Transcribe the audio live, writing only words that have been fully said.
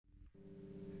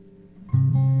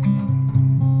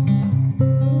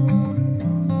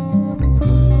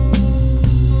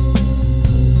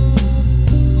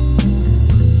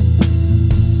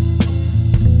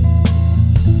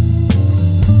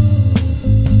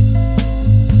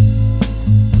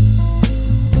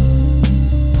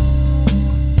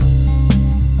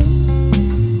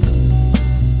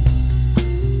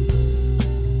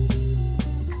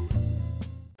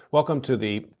Welcome to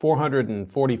the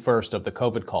 441st of the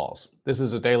COVID calls. This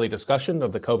is a daily discussion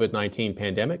of the COVID-19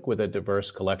 pandemic with a diverse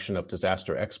collection of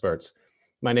disaster experts.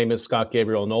 My name is Scott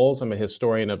Gabriel Knowles. I'm a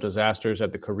historian of disasters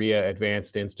at the Korea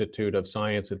Advanced Institute of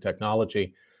Science and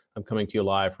Technology. I'm coming to you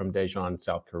live from Daejeon,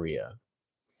 South Korea.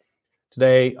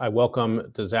 Today, I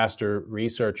welcome disaster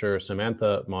researcher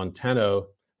Samantha Montano,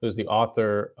 who's the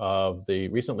author of the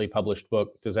recently published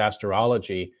book,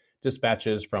 Disasterology: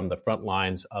 Dispatches from the Front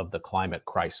Lines of the Climate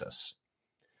Crisis.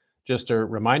 Just a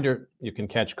reminder, you can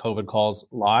catch COVID Calls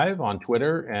live on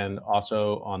Twitter and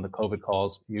also on the COVID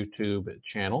Calls YouTube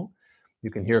channel.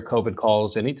 You can hear COVID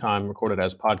Calls anytime recorded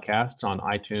as podcasts on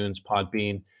iTunes,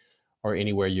 Podbean, or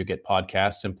anywhere you get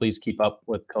podcasts. And please keep up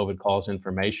with COVID Calls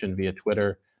information via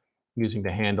Twitter using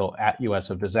the handle @US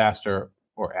of Disaster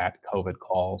or @COVID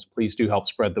Calls. Please do help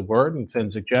spread the word and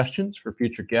send suggestions for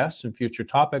future guests and future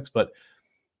topics, but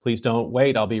please don't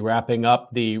wait. I'll be wrapping up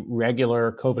the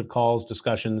regular COVID Calls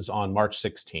discussions on March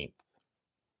 16th.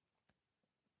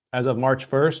 As of March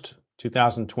 1st,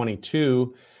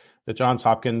 2022, the Johns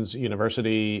Hopkins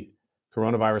University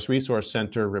Coronavirus Resource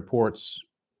Center reports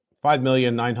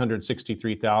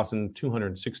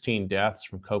 5,963,216 deaths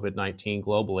from COVID-19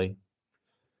 globally.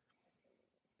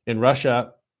 In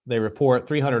Russia, they report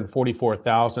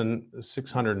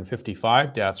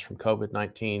 344,655 deaths from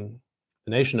COVID-19.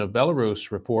 The nation of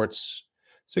Belarus reports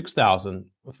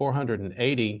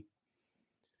 6,480.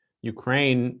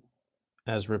 Ukraine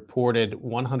has reported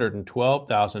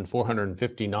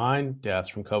 112,459 deaths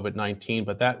from COVID-19,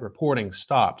 but that reporting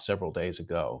stopped several days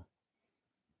ago.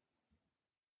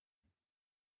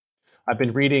 I've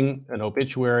been reading an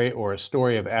obituary or a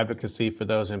story of advocacy for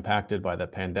those impacted by the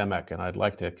pandemic, and I'd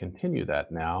like to continue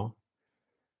that now.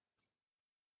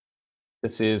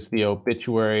 This is the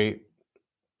obituary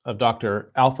of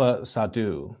Dr. Alpha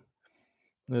Sadhu.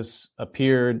 This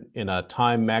appeared in a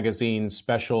Time magazine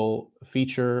special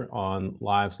feature on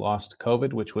lives lost to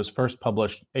COVID, which was first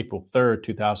published April 3rd,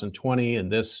 2020,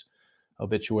 and this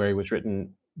obituary was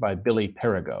written by Billy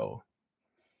Perigo.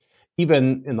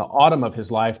 Even in the autumn of his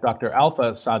life, Dr.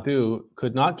 Alpha Sadhu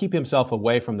could not keep himself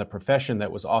away from the profession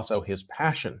that was also his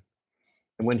passion.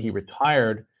 And when he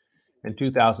retired in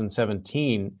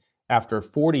 2017, after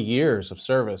 40 years of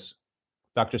service,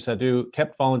 Dr. Sadhu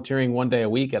kept volunteering one day a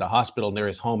week at a hospital near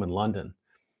his home in London.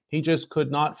 He just could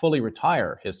not fully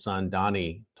retire, his son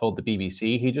Donnie told the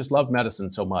BBC. He just loved medicine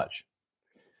so much.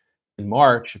 In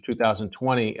March of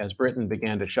 2020, as Britain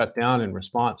began to shut down in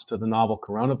response to the novel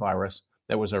coronavirus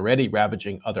that was already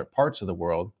ravaging other parts of the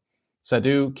world,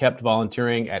 Sadhu kept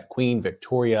volunteering at Queen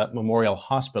Victoria Memorial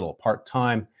Hospital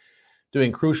part-time,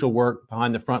 doing crucial work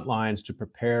behind the front lines to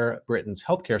prepare Britain's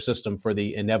healthcare system for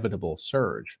the inevitable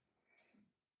surge.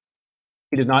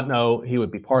 He did not know he would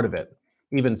be part of it.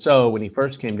 Even so, when he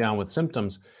first came down with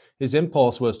symptoms, his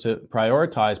impulse was to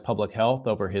prioritize public health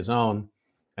over his own,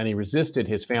 and he resisted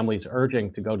his family's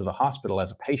urging to go to the hospital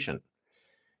as a patient.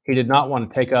 He did not want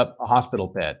to take up a hospital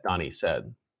bed, Donnie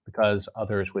said, because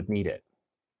others would need it.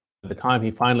 By the time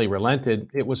he finally relented,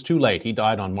 it was too late. He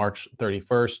died on March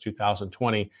 31st,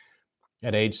 2020,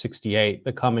 at age 68,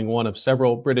 becoming one of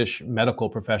several British medical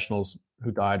professionals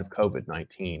who died of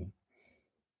COVID-19.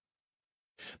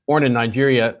 Born in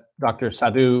Nigeria, Dr.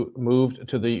 Sadhu moved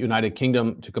to the United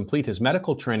Kingdom to complete his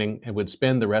medical training and would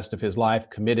spend the rest of his life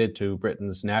committed to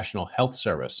Britain's National Health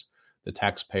Service, the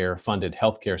taxpayer-funded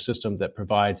healthcare system that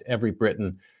provides every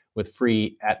Briton with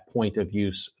free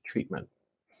at-point-of-use treatment.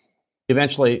 He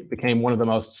eventually became one of the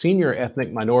most senior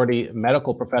ethnic minority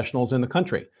medical professionals in the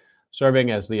country,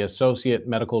 serving as the associate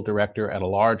medical director at a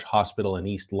large hospital in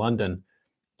East London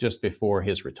just before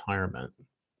his retirement.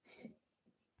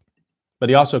 But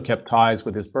he also kept ties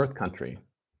with his birth country.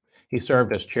 He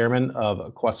served as chairman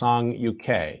of Kwasang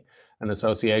UK, an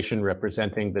association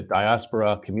representing the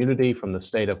diaspora community from the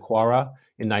state of Kwara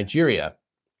in Nigeria,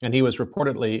 and he was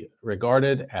reportedly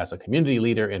regarded as a community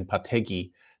leader in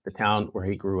Pategi, the town where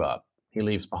he grew up. He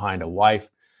leaves behind a wife,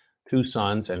 2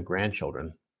 sons, and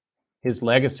grandchildren. His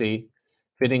legacy,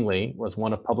 fittingly, was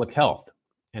one of public health,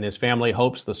 and his family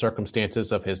hopes the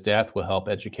circumstances of his death will help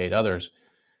educate others.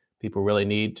 People really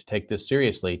need to take this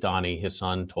seriously, Donnie, his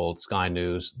son, told Sky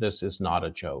News. This is not a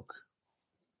joke.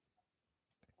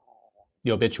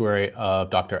 The obituary of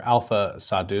Dr. Alpha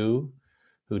Sadhu,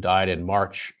 who died in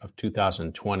March of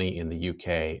 2020 in the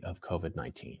UK of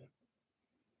COVID-19.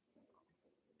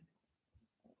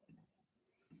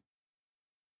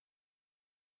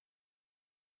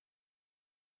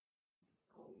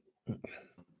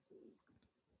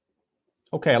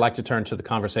 Okay, I'd like to turn to the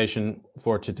conversation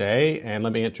for today, and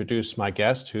let me introduce my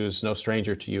guest, who's no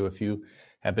stranger to you if you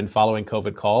have been following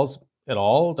COVID Calls. et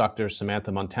al. Dr.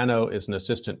 Samantha Montano is an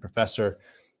assistant professor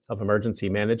of emergency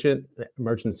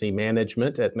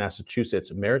management at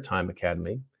Massachusetts Maritime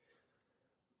Academy.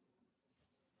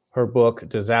 Her book,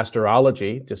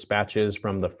 Disasterology: Dispatches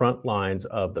from the Front Lines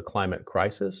of the Climate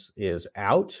Crisis, is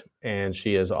out, and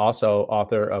she is also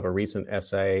author of a recent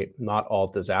essay, Not All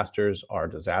Disasters Are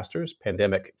Disasters: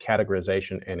 Pandemic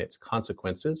Categorization and Its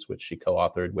Consequences, which she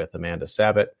co-authored with Amanda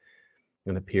Sabat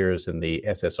and appears in the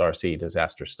SSRC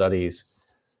Disaster Studies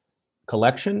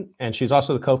collection. And she's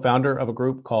also the co-founder of a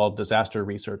group called Disaster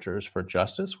Researchers for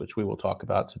Justice, which we will talk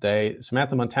about today.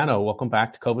 Samantha Montano, welcome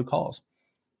back to COVID Calls.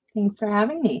 Thanks for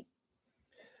having me.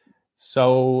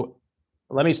 So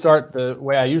let me start the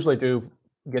way I usually do,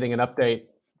 getting an update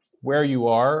where you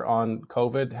are on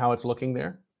COVID, how it's looking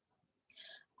there.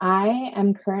 I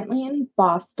am currently in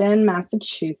Boston,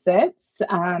 Massachusetts.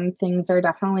 Things are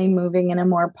definitely moving in a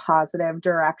more positive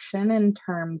direction in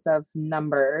terms of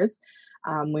numbers.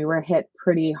 We were hit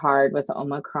pretty hard with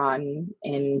Omicron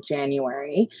in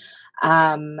January.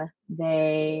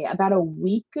 About a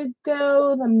week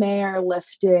ago, the mayor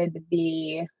lifted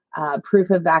the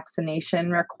proof of vaccination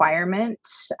requirement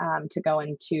to go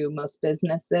into most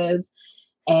businesses.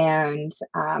 And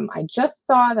I just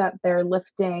saw that they're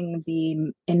lifting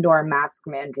the indoor mask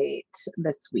mandate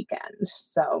this weekend.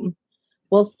 So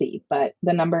we'll see, but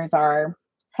the numbers are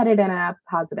headed in a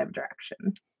positive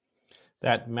direction.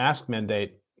 That mask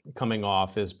mandate coming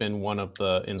off has been one of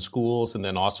the, in schools and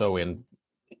then also in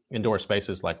indoor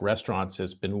spaces like restaurants,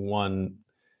 has been one,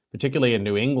 particularly in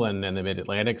New England and the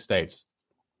mid-Atlantic states.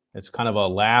 It's kind of a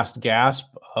last gasp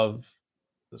of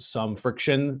some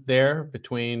friction there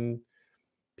between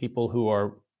people who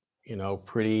are,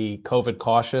 pretty COVID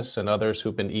cautious and others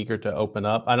who've been eager to open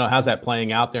up. I don't know, how's that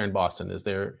playing out there in Boston? Is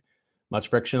there much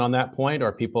friction on that point,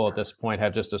 or people at this point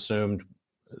have just assumed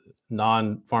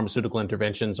non-pharmaceutical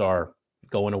interventions are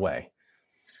going away?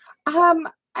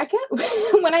 I get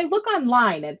when I look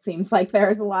online, it seems like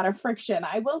there's a lot of friction.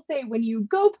 I will say when you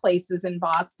go places in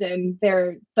Boston,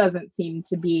 there doesn't seem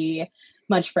to be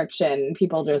much friction.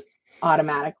 People just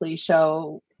automatically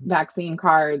show vaccine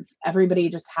cards. Everybody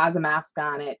just has a mask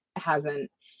on. It hasn't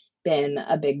been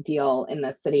a big deal in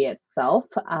the city itself.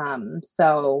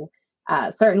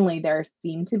 Certainly there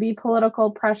seemed to be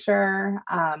political pressure,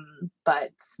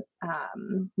 but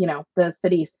the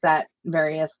city set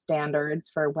various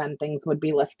standards for when things would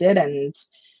be lifted, and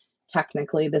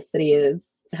technically the city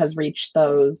has reached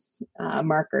those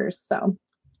markers.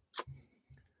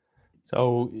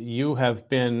 So you have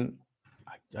been,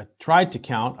 I tried to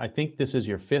count, I think this is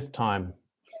your fifth time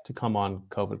to come on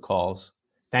COVID Calls.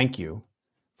 Thank you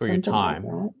for your time.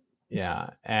 Like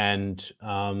yeah. And,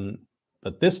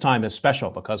 but this time is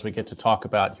special because we get to talk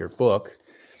about your book,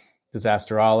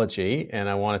 Disasterology, and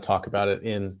I want to talk about it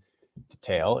in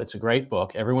detail. It's a great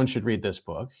book. Everyone should read this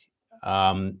book.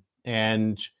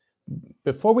 And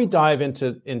before we dive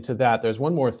into that, there's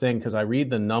one more thing, because I read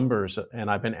the numbers and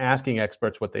I've been asking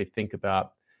experts what they think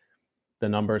about the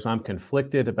numbers. I'm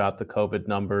conflicted about the COVID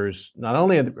numbers, not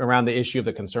only around the issue of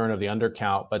the concern of the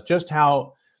undercount, but just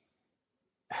how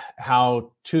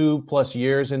 2+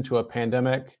 years into a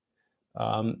pandemic,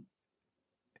 what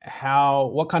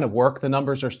kind of work the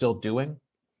numbers are still doing.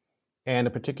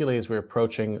 And particularly as we're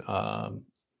approaching,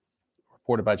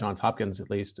 reported by Johns Hopkins, at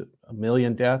least 1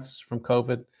 million deaths from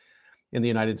COVID in the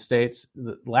United States.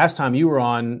 The last time you were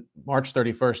on, March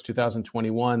 31st,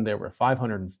 2021, there were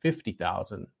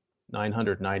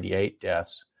 550,998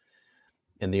 deaths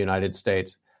in the United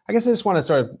States. I guess I just want to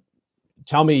sort of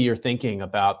tell me your thinking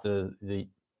about the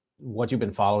what you've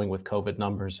been following with COVID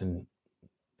numbers and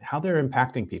how they're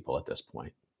impacting people at this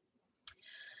point.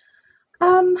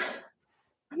 I'm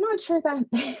not sure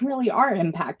that they really are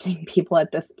impacting people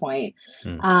at this point.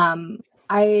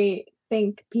 I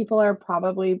think people are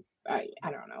probably, I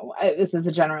don't know, this is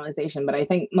a generalization, but I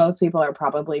think most people are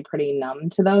probably pretty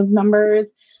numb to those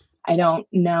numbers. I don't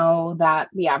know that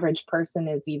the average person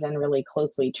is even really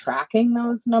closely tracking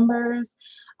those numbers.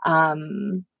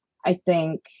 I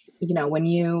think, when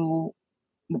you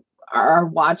are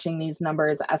watching these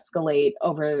numbers escalate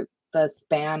over the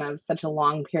span of such a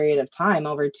long period of time,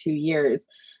 over 2 years,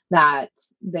 that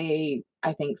they,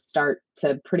 I think, start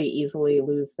to pretty easily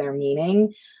lose their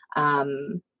meaning.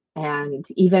 And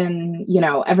even,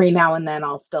 every now and then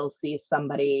I'll still see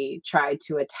somebody try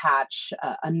to attach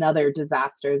another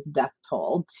disaster's death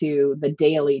toll to the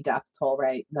daily death toll,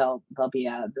 right? They'll be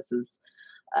this is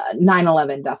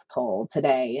 9/11 death toll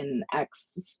today in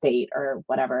X state or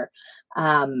whatever.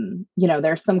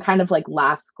 There's some kind of like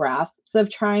last grasps of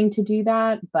trying to do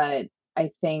that. But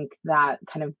I think that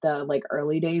kind of the like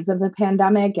early days of the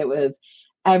pandemic, it was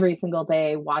every single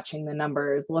day watching the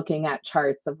numbers, looking at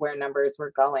charts of where numbers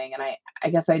were going. And I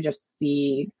guess I just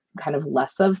see kind of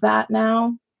less of that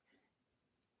now.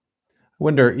 I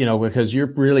wonder, because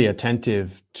you're really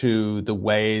attentive to the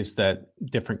ways that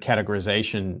different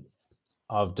categorization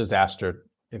of disaster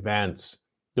events,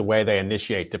 the way they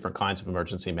initiate different kinds of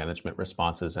emergency management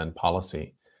responses and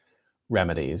policy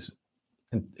remedies.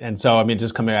 And so, I mean,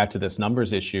 just coming back to this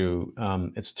numbers issue,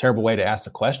 it's a terrible way to ask the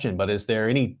question, but is there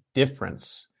any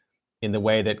difference in the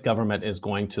way that government is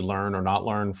going to learn or not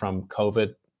learn from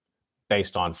COVID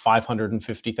based on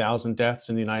 550,000 deaths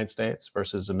in the United States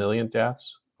versus 1 million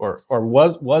deaths? Or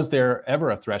was there ever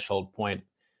a threshold point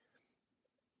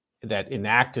that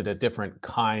enacted a different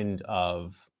kind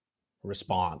of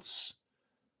response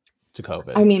to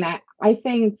COVID? I mean, I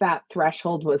think that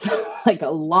threshold was like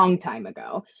a long time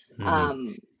ago.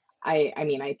 Mm-hmm. I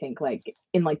mean, I think like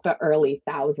in like the early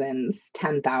thousands,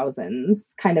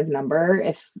 10,000s kind of number,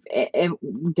 if it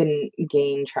didn't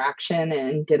gain traction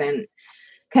and didn't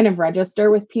kind of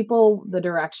register with people the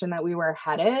direction that we were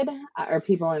headed, or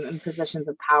people in positions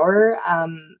of power,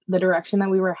 the direction that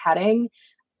we were heading,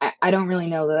 I don't really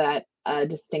know that a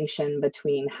distinction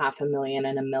between 500,000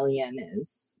 and 1 million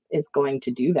is going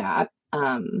to do that.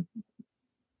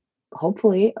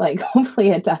 Hopefully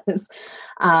it does.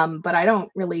 But I don't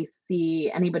really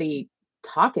see anybody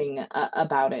talking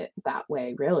about it that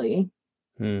way, really.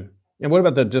 And what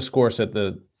about the discourse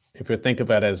if you think of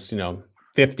it as,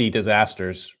 50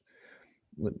 disasters,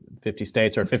 50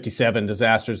 states or 57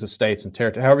 disasters of states and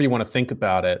territory, however you want to think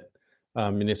about it,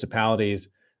 municipalities,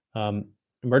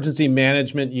 emergency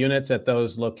management units at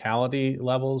those locality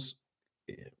levels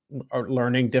are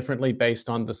learning differently based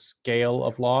on the scale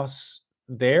of loss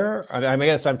there. I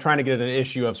guess I'm trying to get at an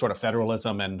issue of sort of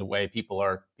federalism and the way people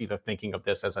are either thinking of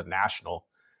this as a national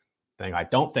thing. I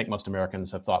don't think most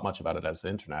Americans have thought much about it as an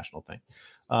international thing.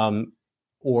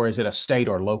 Or is it a state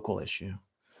or local issue?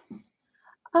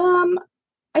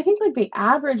 I think like the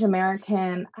average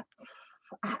American,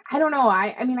 I don't know.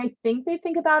 I mean, I think they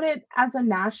think about it as a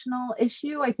national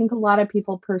issue. I think a lot of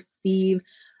people perceive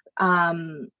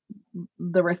the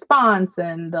response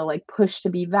and the like push to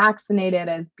be vaccinated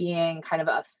as being kind of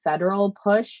a federal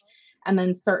push. And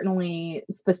then certainly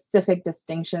specific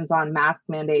distinctions on mask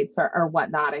mandates or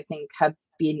whatnot, I think have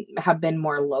been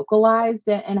more localized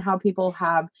in how people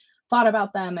have thought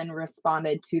about them and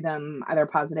responded to them either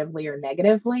positively or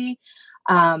negatively.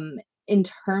 In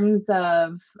terms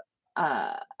of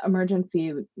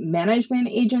emergency management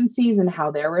agencies and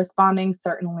how they're responding,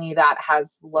 certainly that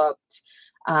has looked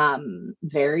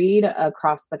varied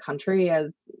across the country,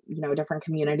 as different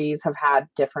communities have had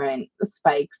different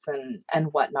spikes and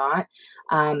whatnot,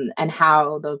 and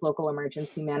how those local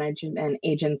emergency management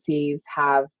agencies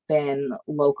have been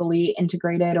locally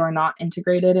integrated or not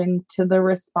integrated into the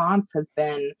response has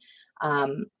been,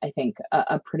 I think,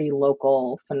 a pretty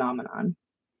local phenomenon.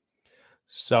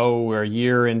 So we're a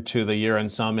year into the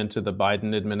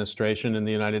Biden administration in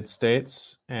the United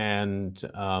States, and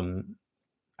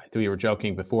I think we were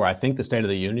joking before. I think the State of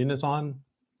the Union is on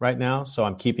right now, so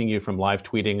I'm keeping you from live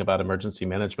tweeting about emergency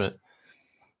management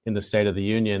in the State of the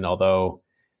Union. Although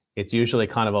it's usually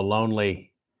kind of a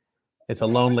lonely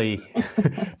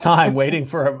time waiting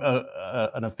for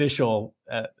an official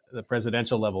at the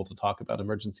presidential level to talk about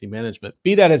emergency management.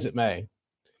 Be that as it may,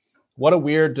 what a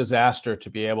weird disaster to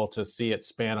be able to see it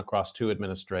span across 2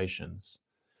 administrations.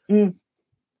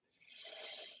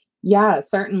 Yeah,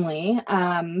 certainly.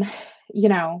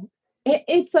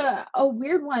 It's a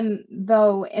weird one,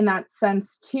 though, in that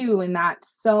sense, too, in that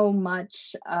so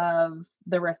much of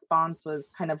the response was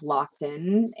kind of locked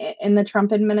in the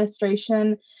Trump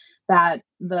administration, that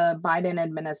the Biden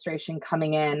administration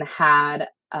coming in had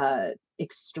a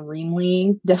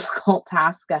extremely difficult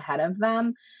task ahead of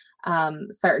them.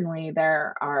 Certainly,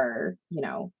 there are,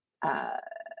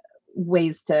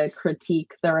 ways to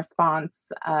critique the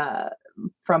response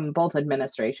from both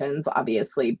administrations,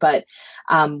 obviously, but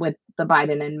with the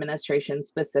Biden administration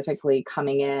specifically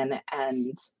coming in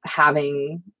and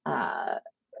having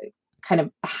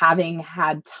having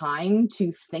had time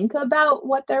to think about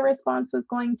what their response was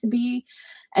going to be,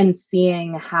 and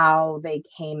seeing how they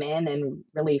came in and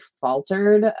really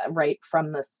faltered right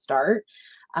from the start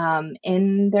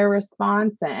in their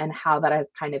response, and how that has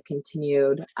kind of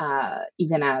continued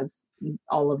even as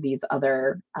all of these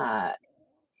other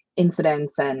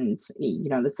incidents and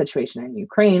the situation in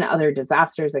Ukraine, other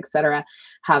disasters, etc.,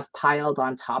 have piled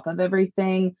on top of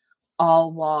everything,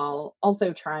 all while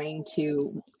also trying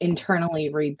to internally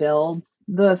rebuild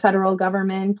the federal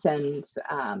government and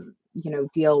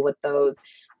deal with those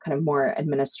kind of more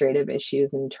administrative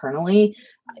issues internally.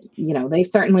 They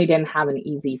certainly didn't have an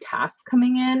easy task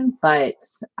coming in, but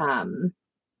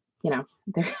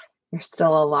there there's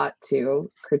still a lot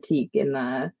to critique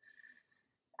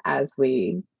as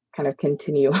we kind of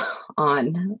continue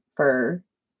on for,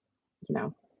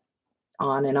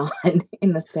 on and on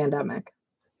in this pandemic.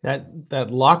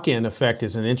 That lock-in effect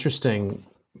is an interesting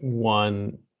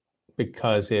one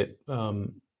because it,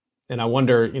 and I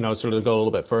wonder, sort of go a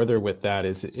little bit further with that.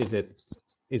 Is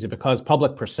it because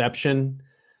public perception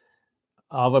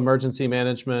of emergency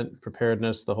management,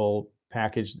 preparedness, the whole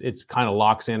package, it's kind of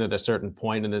locks in at a certain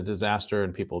point in a disaster,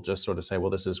 and people just sort of say, well,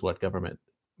 this is what government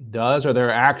does? Or there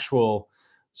are actual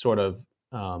sort of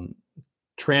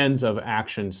trends of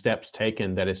action, steps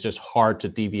taken that it's just hard to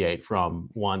deviate from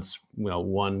once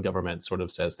one government sort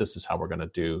of says this is how we're going to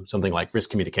do something like risk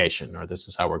communication, or this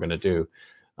is how we're going to do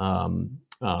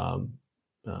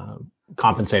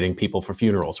compensating people for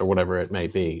funerals, or whatever it may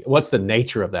be. What's the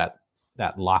nature of that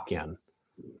lock-in?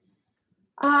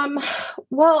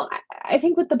 Well, I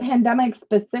think with the pandemic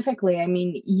specifically,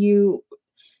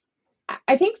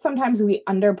 I think sometimes we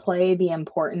underplay the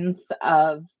importance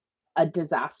of a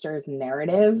disaster's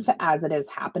narrative as it is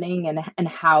happening, and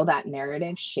how that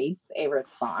narrative shapes a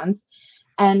response.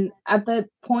 And at the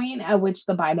point at which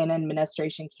the Biden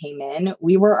administration came in,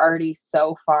 we were already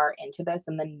so far into this,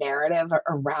 and the narrative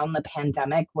around the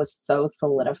pandemic was so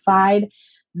solidified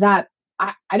that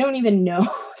I don't even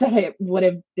know that it would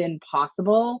have been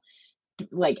possible,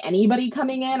 like anybody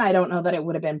coming in, I don't know that it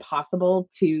would have been possible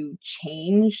to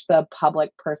change the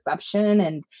public perception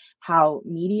and how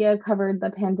media covered the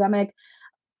pandemic.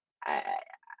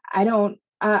 I don't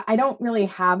really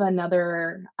have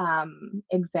another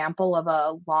example of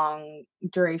a long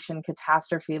duration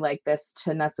catastrophe like this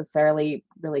to necessarily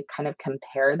really kind of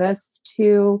compare this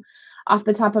to off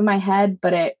the top of my head,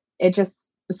 but it just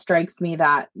strikes me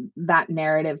that that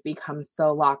narrative becomes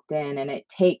so locked in, and it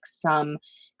takes some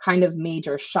kind of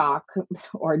major shock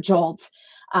or jolt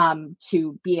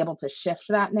to be able to shift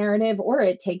that narrative, or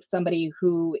it takes somebody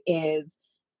who is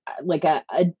like a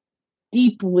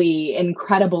deeply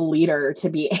incredible leader to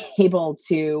be able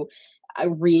to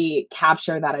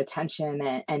recapture that attention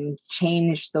and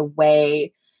change the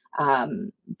way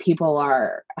people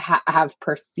have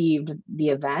perceived the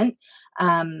event.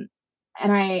 And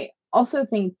I also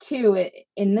think too,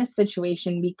 in this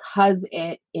situation, because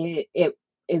it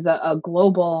is a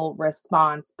global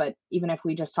response, but even if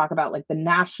we just talk about like the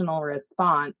national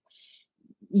response,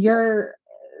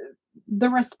 the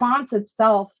response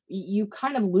itself, you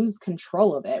kind of lose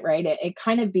control of it, right? It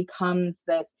kind of becomes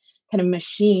this kind of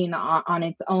machine on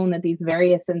its own that these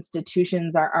various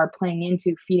institutions are playing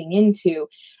into, feeding into.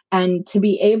 And to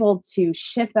be able to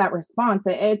shift that response,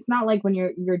 it's not like when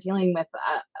you're dealing with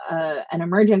an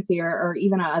emergency or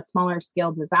even a smaller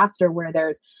scale disaster where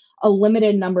there's a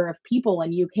limited number of people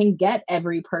and you can get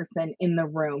every person in the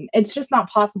room. It's just not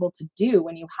possible to do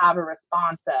when you have a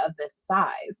response of this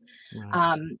size.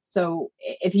 Right. So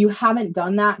if you haven't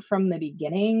done that from the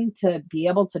beginning, to be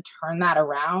able to turn that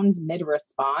around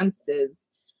mid-response is,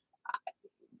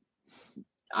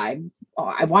 I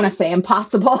want to say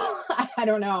impossible. I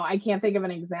don't know. I can't think of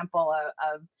an example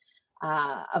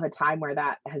of a time where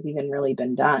that has even really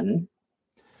been done.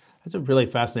 That's a really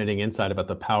fascinating insight about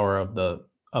the power of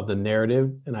the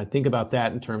narrative. And I think about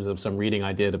that in terms of some reading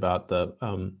I did about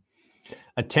the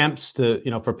attempts to,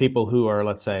 for people who are,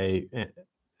 let's say,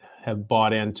 have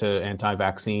bought into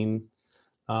anti-vaccine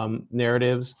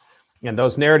narratives. And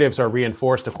those narratives are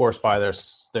reinforced, of course, by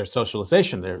their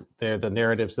socialization. They're the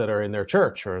narratives that are in their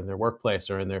church or in their workplace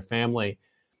or in their family.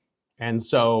 And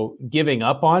so giving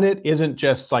up on it isn't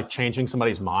just like changing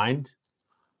somebody's mind,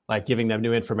 like giving them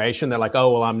new information. They're like,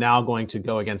 oh, well, I'm now going to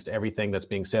go against everything that's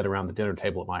being said around the dinner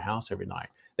table at my house every night.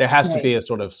 There has to be a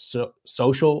sort of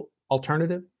social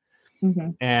alternative.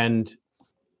 Mm-hmm. And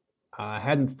I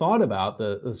hadn't thought about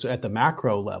at the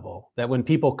macro level that when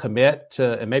people commit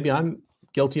to, and maybe I'm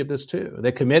guilty of this too,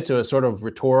 they commit to a sort of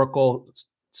rhetorical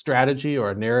strategy or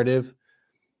a narrative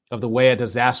of the way a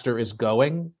disaster is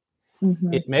going.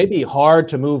 Mm-hmm. It may be hard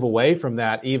to move away from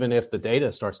that, even if the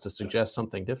data starts to suggest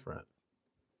something different.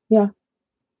 Yeah.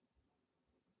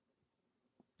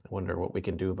 I wonder what we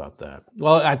can do about that.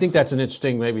 Well, I think that's an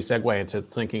interesting maybe segue into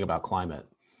thinking about climate.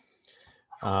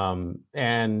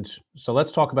 And so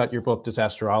let's talk about your book,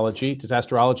 Disasterology.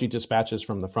 Disasterology Dispatches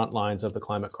from the Front Lines of the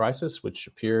Climate Crisis, which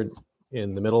appeared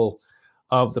in the middle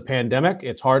of the pandemic.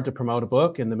 It's hard to promote a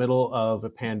book in the middle of a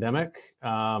pandemic.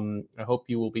 I hope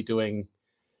you will be doing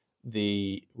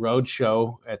the road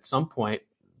show at some point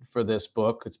for this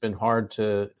book. It's been hard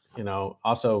to,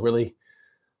 also really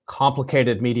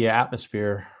complicated media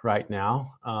atmosphere right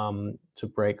now to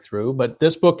break through. But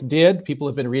this book did. People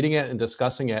have been reading it and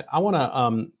discussing it. I want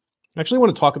to actually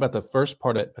want to talk about the first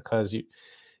part of it, because you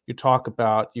talk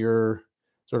about your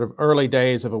sort of early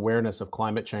days of awareness of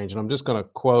climate change. And I'm just going to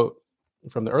quote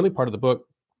from the early part of the book.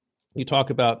 You talk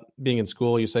about being in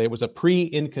school. You say, it was a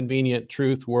pre-inconvenient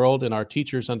truth world, and our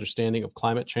teacher's understanding of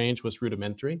climate change was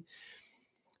rudimentary.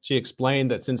 She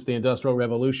explained that since the Industrial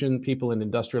Revolution, people in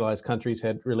industrialized countries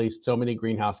had released so many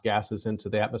greenhouse gases into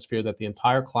the atmosphere that the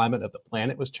entire climate of the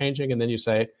planet was changing. And then you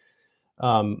say,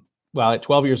 well, at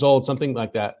 12 years old, something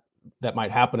like that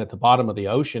might happen at the bottom of the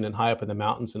ocean and high up in the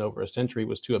mountains and over a century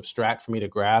was too abstract for me to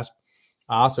grasp.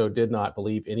 I also did not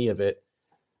believe any of it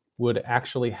would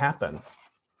actually happen.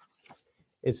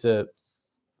 It's a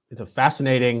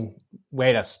fascinating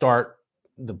way to start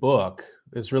the book.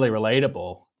 It's really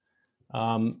relatable.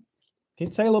 Can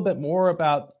you say a little bit more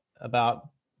about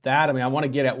that? I mean, I want to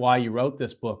get at why you wrote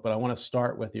this book, but I want to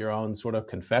start with your own sort of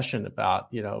confession about,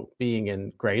 being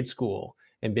in grade school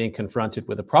and being confronted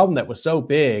with a problem that was so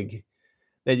big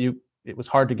that it was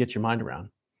hard to get your mind around.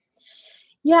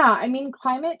 Yeah, I mean,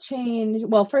 climate change.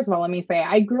 Well, first of all, let me say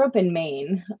I grew up in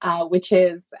Maine, which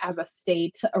is, as a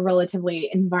state, a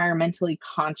relatively environmentally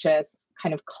conscious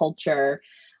kind of culture.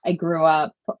 I grew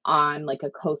up on like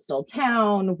a coastal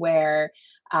town where,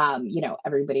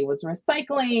 everybody was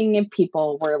recycling.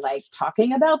 People were like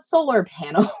talking about solar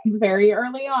panels very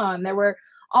early on. There were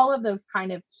all of those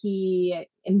kind of key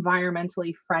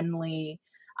environmentally friendly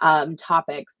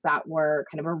topics that were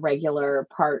kind of a regular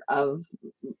part of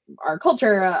our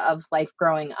culture of life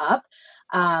growing up.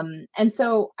 And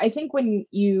so I think when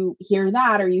you hear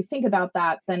that or you think about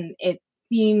that, then it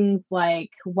seems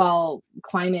like, well,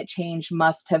 climate change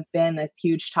must have been this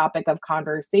huge topic of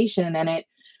conversation. And it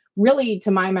really,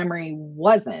 to my memory,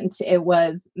 wasn't. It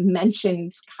was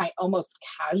mentioned almost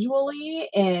casually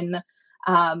in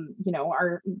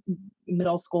our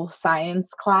middle school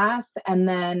science class. And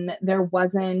then there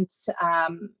wasn't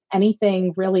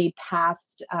anything really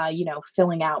past,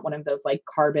 filling out one of those like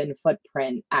carbon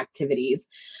footprint activities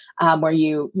where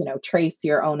you trace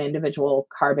your own individual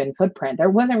carbon footprint. There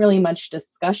wasn't really much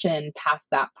discussion past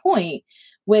that point,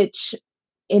 which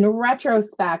in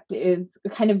retrospect is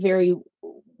kind of very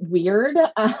weird.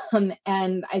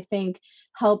 And I think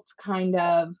helped kind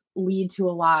of lead to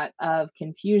a lot of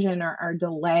confusion or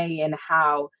delay in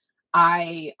how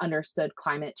I understood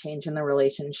climate change and the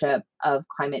relationship of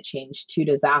climate change to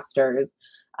disasters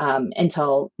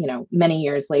until, many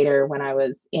years later when I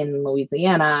was in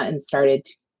Louisiana and started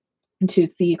to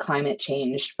see climate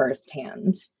change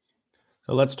firsthand.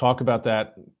 So let's talk about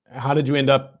that. How did you end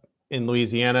up in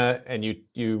Louisiana? And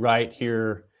you write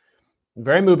here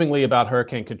very movingly about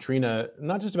Hurricane Katrina,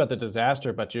 not just about the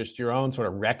disaster, but just your own sort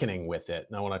of reckoning with it.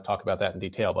 And I want to talk about that in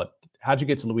detail, but how'd you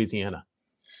get to Louisiana?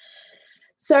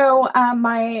 So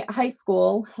my high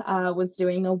school was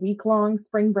doing a week-long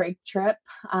spring break trip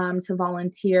to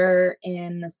volunteer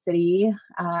in the city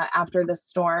after the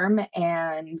storm.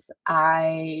 And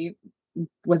I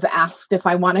was asked if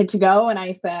I wanted to go. And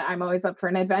I said, I'm always up for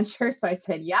an adventure. So I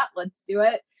said, yeah, let's do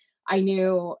it. I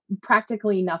knew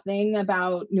practically nothing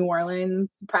about New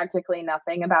Orleans, practically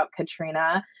nothing about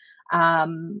Katrina.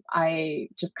 I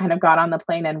just kind of got on the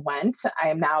plane and went. I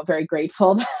am now very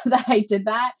grateful that I did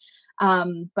that.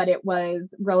 But it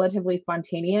was relatively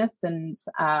spontaneous. And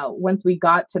once we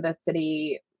got to the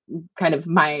city, kind of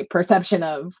my perception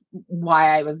of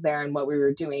why I was there and what we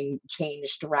were doing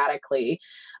changed radically.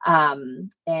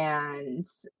 And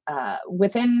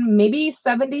within maybe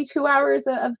 72 hours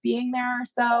of being there or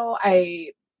so,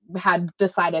 I had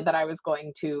decided that I was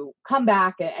going to come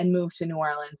back and move to New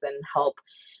Orleans and help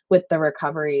with the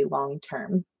recovery long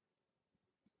term.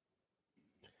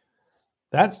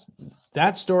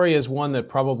 That story is one that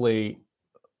probably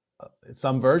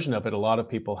some version of it, a lot of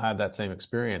people had that same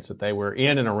experience, that they were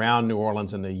in and around New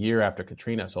Orleans in the year after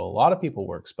Katrina. So a lot of people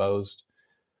were exposed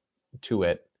to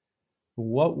it.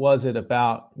 What was it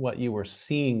about what you were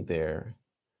seeing there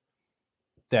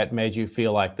that made you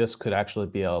feel like this could actually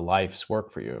be a life's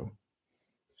work for you?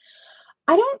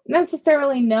 I don't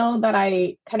necessarily know that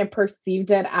I kind of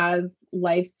perceived it as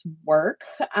life's work.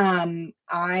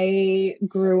 I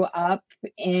grew up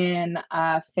in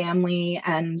a family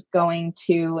and going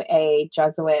to a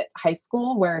Jesuit high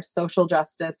school where social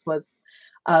justice was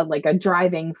like a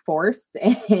driving force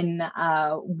in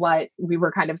what we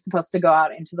were kind of supposed to go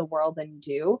out into the world and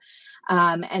do.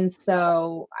 And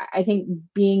so I think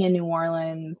being in New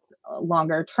Orleans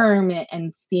longer term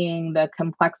and seeing the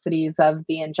complexities of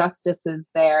the injustices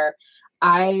there,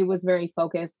 I was very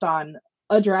focused on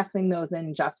addressing those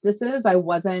injustices. I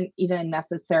wasn't even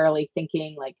necessarily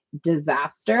thinking like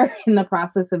disaster in the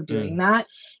process of doing that.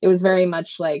 It was very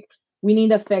much like, we need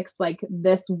to fix like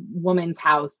this woman's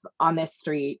house on this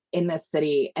street in this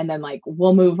city, and then like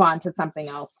we'll move on to something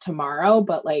else tomorrow,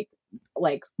 but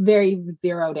like very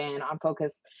zeroed in on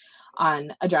focus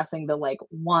on addressing the like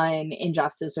one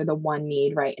injustice or the one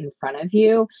need right in front of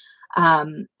you.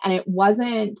 And it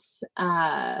wasn't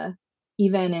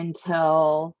even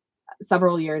until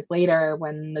several years later,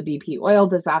 when the BP oil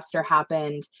disaster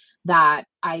happened, that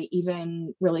I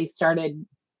even really started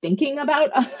thinking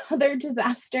about other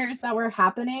disasters that were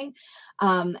happening.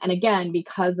 And again,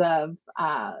 because of,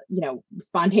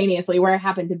 spontaneously where I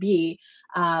happened to be,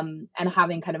 and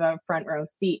having kind of a front row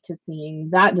seat to seeing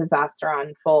that disaster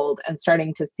unfold and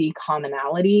starting to see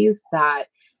commonalities, that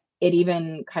it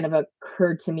even kind of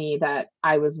occurred to me that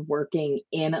I was working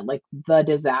in like the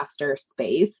disaster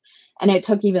space. And it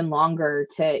took even longer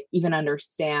to even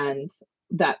understand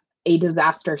that a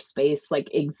disaster space like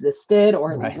existed,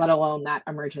 or Right. let alone that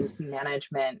emergency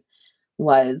management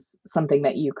was something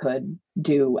that you could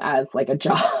do as like a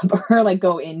job or like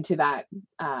go into that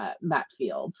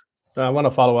field. I want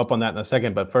to follow up on that in a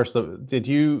second, but first, did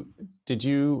you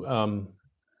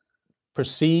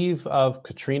perceive of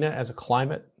Katrina as a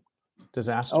climate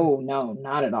disaster? Oh no,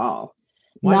 not at all.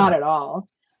 Why not? At all.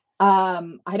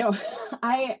 I don't.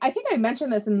 I think I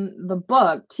mentioned this in the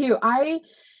book too. I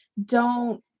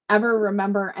don't ever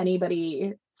remember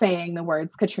anybody saying the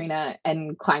words Katrina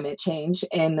and climate change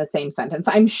in the same sentence.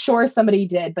 I'm sure somebody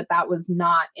did, but that was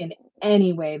not in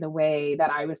any way the way that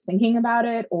I was thinking about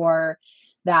it, or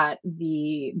that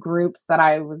the groups that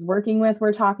I was working with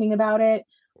were talking about it.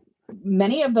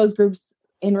 Many of those groups,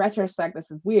 in retrospect, this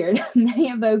is weird,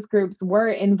 many of those groups were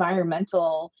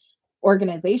environmental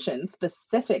organizations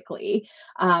specifically.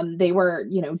 They were,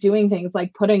 doing things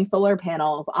like putting solar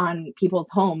panels on people's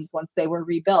homes once they were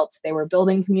rebuilt. They were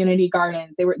building community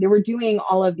gardens. They were doing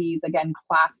all of these, again,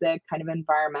 classic kind of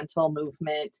environmental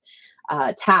movement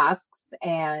tasks,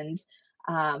 and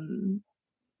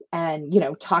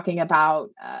talking about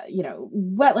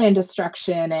wetland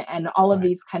destruction and all of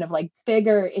these kind of like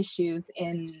bigger issues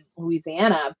in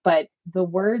Louisiana, but the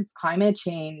words climate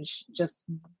change just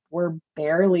were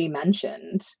barely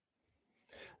mentioned.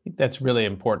 I think that's a really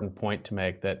important point to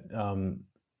make, that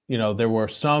there were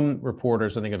some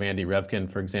reporters, I think of Andy Revkin,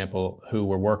 for example, who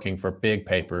were working for big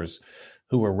papers,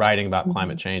 who were writing about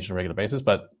climate change on a regular basis,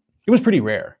 but it was pretty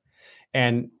rare.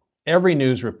 And every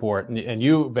news report, and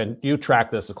you track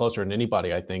this closer than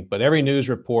anybody, I think, but every news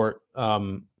report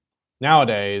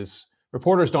nowadays,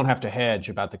 reporters don't have to hedge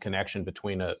about the connection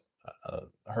between a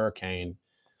hurricane.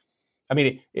 I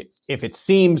mean, if it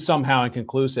seems somehow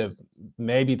inconclusive,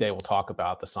 maybe they will talk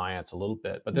about the science a little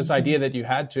bit. But this idea that you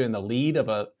had to, in the lead of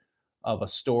a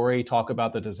story, talk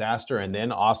about the disaster and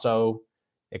then also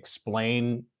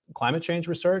explain climate change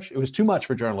research, it was too much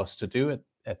for journalists to do it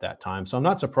at that time. So I'm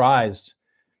not surprised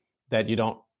that you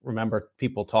don't remember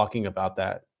people talking about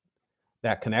that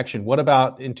connection. What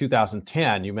about in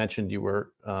 2010? You mentioned you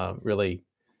were really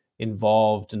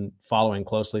involved in following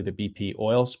closely the BP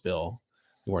oil spill.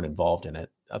 You weren't involved in it,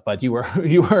 but you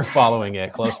were following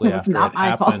it closely after it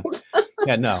happened.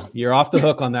 Yeah, no, you're off the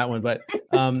hook on that one. But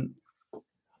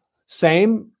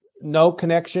no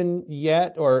connection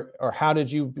yet, or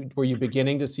were you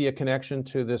beginning to see a connection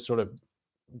to this sort of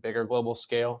bigger global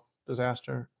scale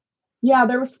disaster? Yeah,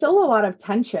 there was still a lot of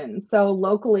tension. So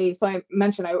locally, so I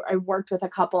mentioned I worked with a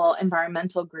couple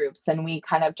environmental groups, and we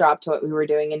kind of dropped what we were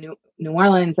doing in New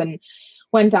Orleans and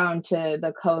went down to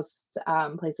the coast,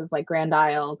 places like Grand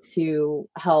Isle, to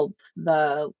help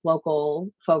the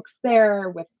local folks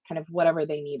there with kind of whatever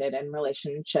they needed in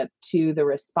relationship to the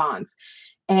response.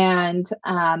 And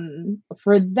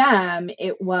for them,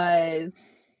 it was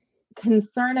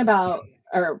concern about,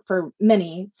 or for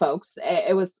many folks,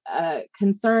 it was a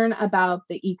concern about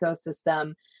the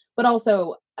ecosystem, but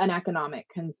also an economic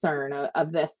concern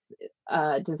of this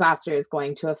disaster is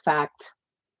going to affect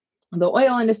the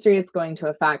oil industry, it's going to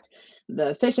affect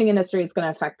the fishing industry, it's going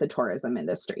to affect the tourism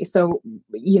industry. So,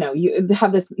 you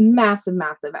have this massive,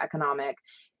 massive economic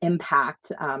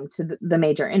impact to the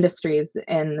major industries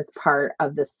in this part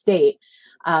of the state.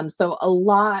 So a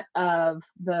lot of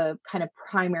the kind of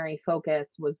primary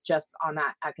focus was just on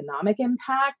that economic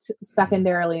impact,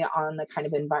 secondarily on the kind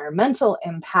of environmental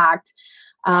impact.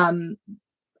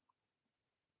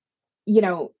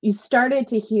 You started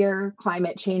to hear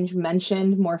climate change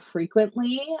mentioned more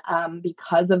frequently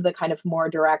because of the kind of more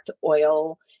direct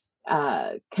oil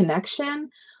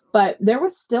connection. But there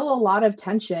was still a lot of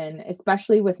tension,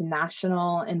 especially with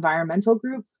national environmental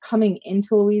groups coming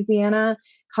into Louisiana,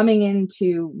 coming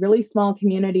into really small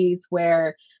communities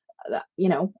where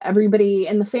everybody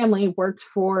in the family worked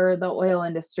for the oil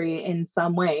industry in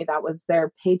some way. That was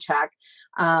their paycheck.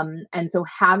 And so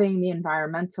having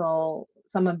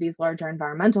some of these larger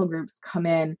environmental groups come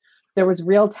in, there was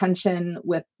real tension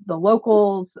with the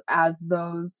locals as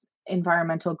those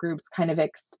environmental groups kind of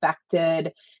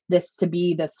expected this to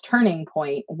be this turning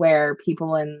point where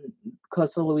people in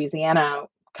coastal Louisiana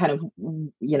kind of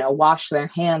wash their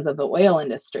hands of the oil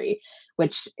industry,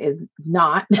 which is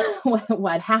not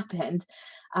what happened.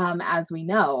 As we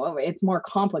know, it's more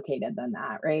complicated than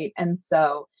that, right? And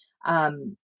so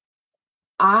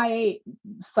I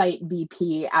cite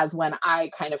BP as when I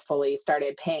kind of fully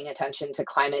started paying attention to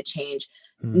climate change,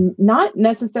 not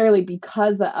necessarily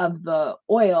because of the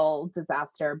oil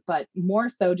disaster, but more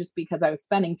so just because I was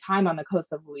spending time on the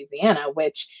coast of Louisiana,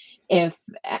 which if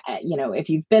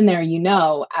you've been there,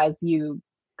 as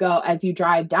you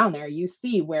drive down there, you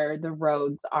see where the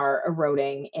roads are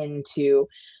eroding into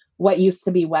what used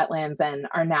to be wetlands and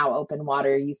are now open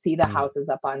water. You see the houses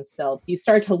up on stilts. You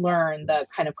start to learn the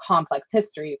kind of complex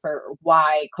history for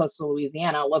why coastal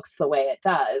Louisiana looks the way it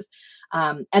does.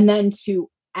 And then to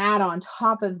add on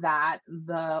top of that,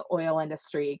 the oil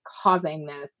industry causing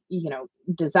this,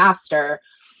 disaster,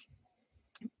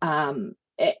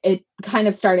 it kind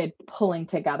of started pulling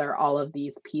together all of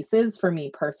these pieces for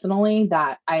me personally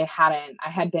that I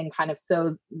had been kind of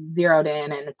so zeroed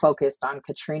in and focused on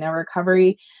Katrina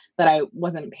recovery that I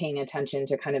wasn't paying attention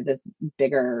to kind of this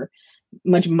bigger,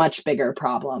 much bigger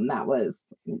problem that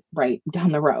was right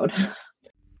down the road.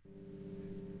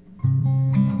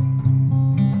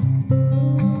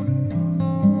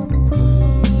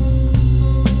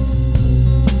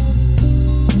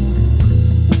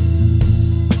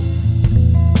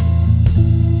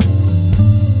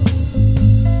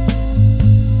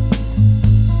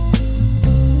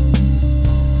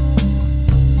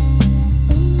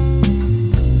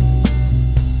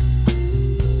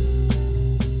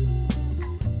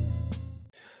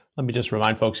 Let me just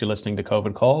remind folks you're listening to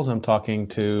COVID Calls. I'm talking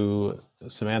to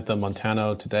Samantha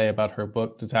Montano today about her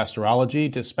book,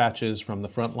 Disasterology, Dispatches from the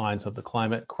Front Lines of the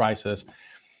Climate Crisis.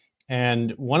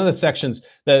 And one of the sections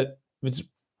it's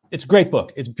a great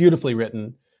book. It's beautifully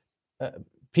written.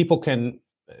 People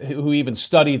who even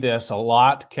study this a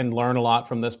lot can learn a lot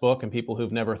from this book, and people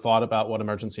who've never thought about what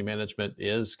emergency management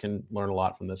is can learn a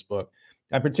lot from this book.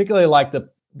 I particularly like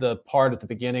the part at the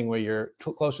beginning where you're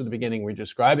close to the beginning where you're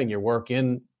describing your work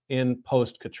in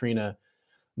post-Katrina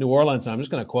New Orleans. And I'm just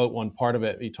going to quote one part of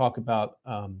it. You talk about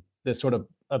this sort of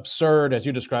absurd, as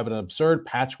you describe it, an absurd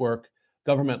patchwork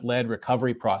government-led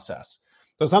recovery process.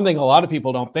 So something a lot of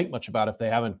people don't think much about if they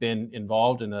haven't been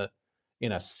involved in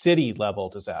a city-level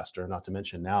disaster, not to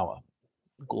mention now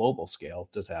a global-scale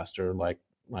disaster like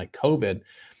COVID.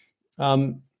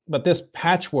 But this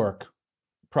patchwork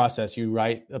process you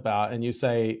write about, and you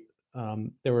say,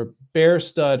 there were bare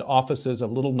stud offices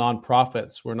of little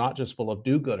nonprofits were not just full of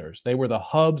do-gooders. They were the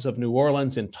hubs of New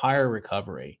Orleans' entire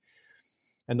recovery.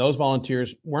 And those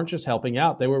volunteers weren't just helping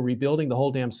out, they were rebuilding the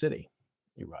whole damn city,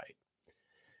 you write.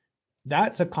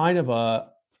 That's a kind of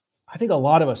I think a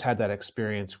lot of us had that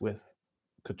experience with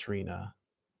Katrina.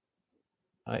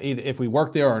 Either if we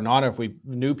worked there or not, or if we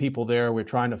knew people there, we're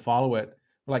trying to follow it.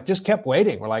 We're like, just kept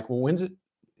waiting. We're like, well, when's it?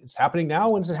 It's happening now.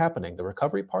 When's it happening? The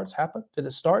recovery part's happened. Did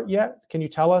it start yet? Can you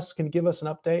tell us? Can you give us an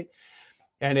update?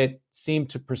 And it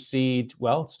seemed to proceed.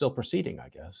 Well, it's still proceeding, I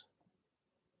guess.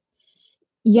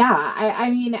 Yeah, I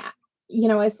mean,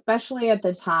 especially at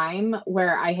the time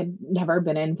where I had never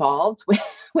been involved with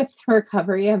the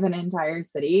recovery of an entire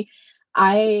city,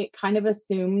 I kind of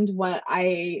assumed what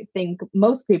I think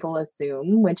most people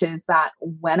assume, which is that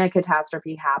when a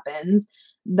catastrophe happens,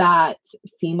 that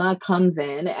FEMA comes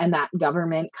in and that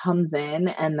government comes in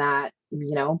and that,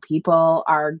 people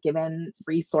are given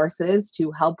resources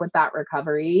to help with that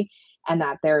recovery and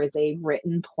that there is a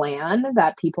written plan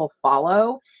that people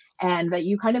follow and that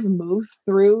you kind of move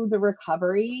through the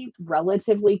recovery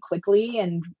relatively quickly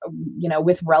and,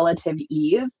 with relative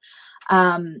ease.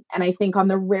 And I think on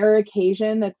the rare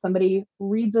occasion that somebody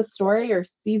reads a story or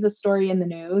sees a story in the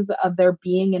news of there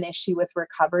being an issue with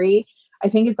recovery, I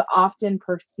think it's often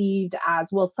perceived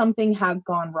as, well, something has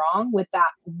gone wrong with that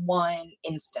one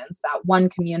instance, that one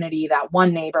community, that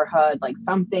one neighborhood, like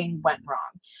something went wrong.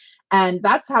 And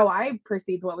that's how I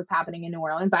perceived what was happening in New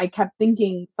Orleans. I kept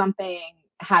thinking something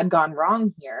had gone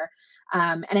wrong here.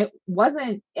 And it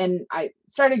wasn't, and I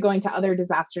started going to other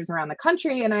disasters around the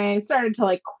country and I started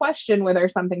to question whether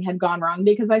something had gone wrong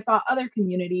because I saw other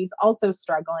communities also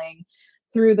struggling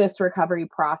through this recovery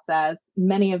process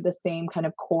many of the same kind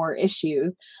of core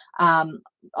issues,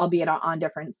 albeit on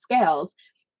different scales.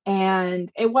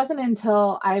 And it wasn't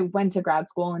until I went to grad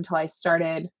school, until I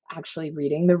started actually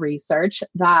reading the research,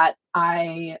 that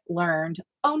I learned,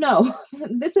 oh no,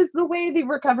 this is the way the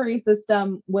recovery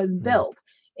system was Mm. built.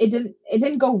 It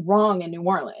didn't go wrong in New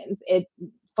Orleans. It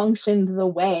functioned the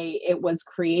way it was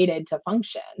created to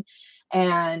function.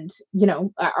 And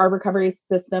our recovery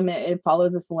system, it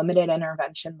follows this limited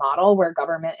intervention model where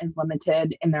government is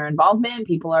limited in their involvement.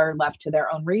 People are left to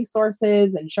their own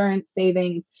resources, insurance,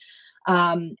 savings,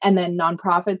 and then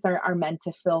nonprofits are meant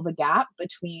to fill the gap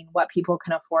between what people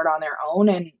can afford on their own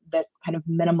and this kind of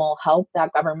minimal help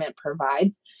that government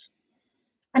provides.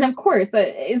 And of course,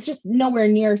 it's just nowhere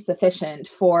near sufficient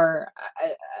for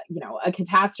a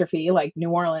catastrophe like New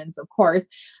Orleans, of course,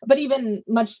 but even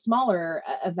much smaller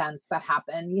events that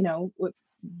happen,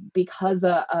 because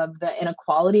of the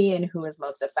inequality in who is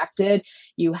most affected.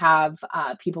 You have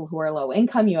people who are low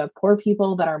income, you have poor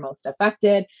people that are most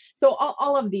affected. So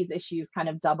all of these issues kind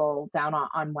of double down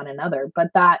on one another,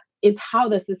 but that is how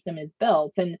the system is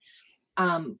built. And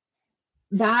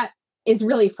that is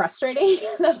really frustrating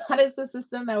that is the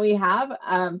system that we have.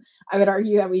 I would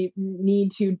argue that we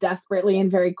need to desperately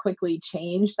and very quickly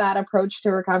change that approach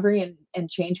to recovery and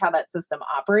change how that system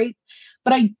operates.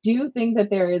 But I do think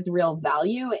that there is real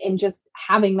value in just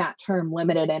having that term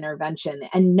limited intervention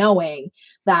and knowing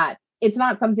that it's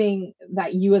not something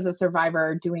that you as a survivor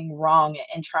are doing wrong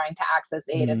in trying to access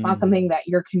aid. It's not something Mm. that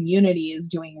your community is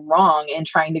doing wrong in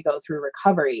trying to go through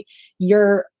recovery.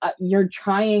 You're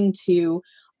trying to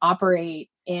operate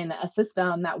in a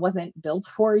system that wasn't built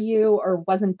for you or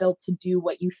wasn't built to do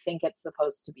what you think it's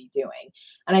supposed to be doing.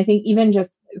 And I think even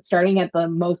just starting at the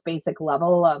most basic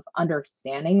level of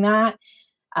understanding that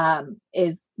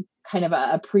is kind of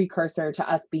a precursor to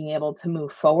us being able to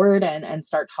move forward and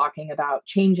start talking about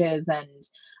changes and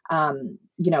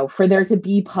for there to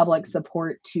be public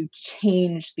support to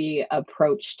change the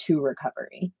approach to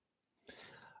recovery.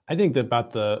 I think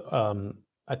about the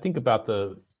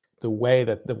way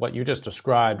that what you just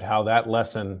described, how that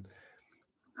lesson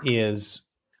is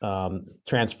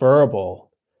transferable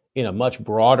in a much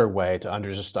broader way to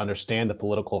just understand the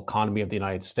political economy of the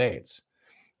United States.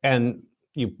 And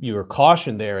your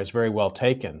caution there is very well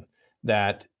taken,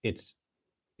 that it's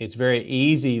very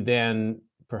easy then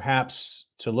perhaps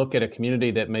to look at a community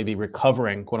that may be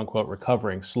recovering, quote unquote,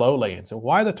 recovering slowly, and say,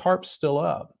 why are the tarps still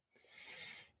up?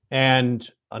 And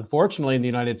unfortunately, in the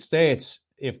United States,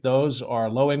 if those are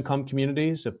low income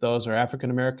communities, if those are African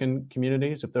American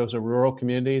communities, if those are rural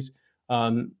communities,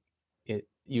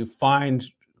 you find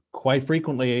quite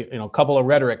frequently, a couple of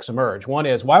rhetorics emerge. One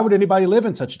is, why would anybody live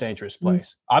in such a dangerous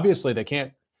place? Obviously, they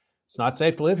can't. It's not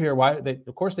safe to live here.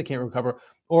 Of course, they can't recover.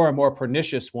 Or a more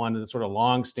pernicious one, the sort of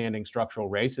long-standing structural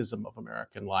racism of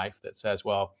American life that says,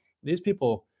 well, these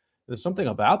people, there's something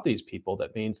about these people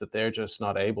that means that they're just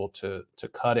not able to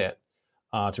cut it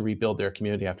to rebuild their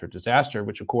community after disaster,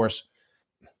 which of course,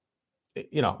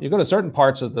 you go to certain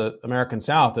parts of the American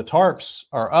South, the tarps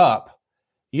are up.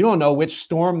 You don't know which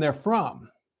storm they're from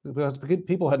because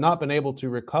people had not been able to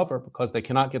recover because they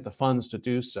cannot get the funds to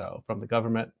do so from the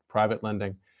government, private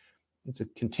lending. It's a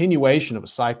continuation of a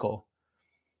cycle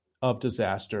of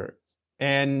disaster.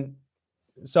 And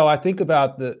so I think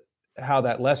about how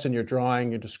that lesson you're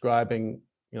describing,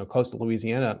 coastal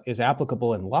Louisiana is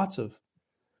applicable in lots of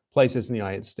places in the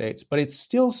United States, but it's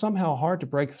still somehow hard to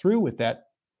break through with that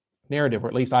narrative, or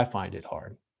at least I find it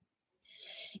hard.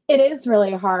 It is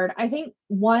really hard. I think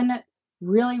one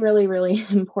really, really, really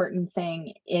important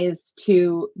thing is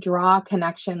to draw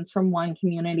connections from one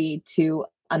community to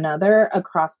another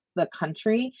across the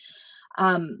country.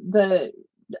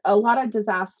 A lot of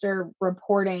disaster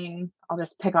reporting, I'll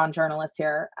just pick on journalists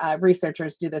here,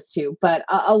 researchers do this too, but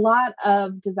a lot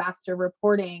of disaster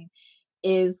reporting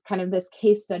is kind of this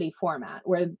case study format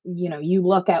where you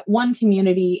look at one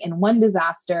community in one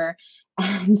disaster.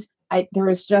 And there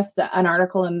was just an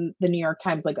article in the New York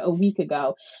Times like a week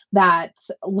ago that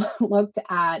looks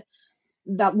at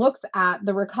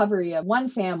the recovery of one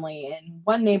family in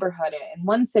one neighborhood in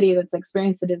one city that's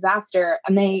experienced a disaster,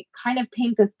 and they kind of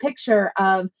paint this picture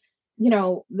of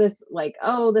this like,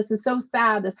 oh, this is so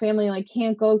sad, this family like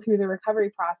can't go through the recovery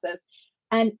process.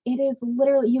 And it is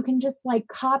literally, you can just like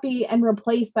copy and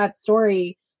replace that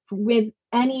story with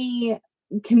any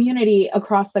community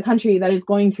across the country that is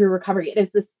going through recovery. It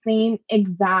is the same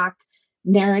exact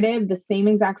narrative, the same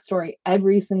exact story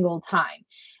every single time.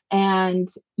 And,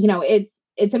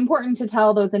 it's important to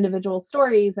tell those individual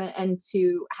stories and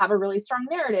to have a really strong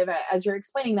narrative as you're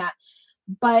explaining that.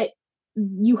 But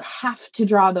you have to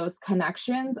draw those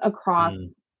connections across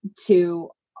Mm. to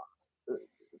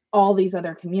all these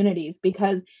other communities,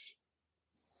 because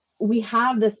we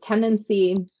have this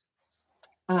tendency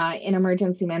in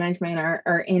emergency management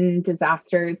or in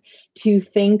disasters to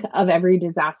think of every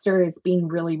disaster as being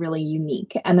really, really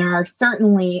unique. And there are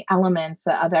certainly elements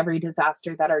of every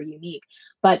disaster that are unique,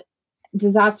 but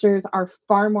disasters are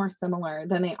far more similar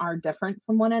than they are different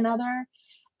from one another.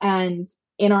 And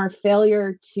in our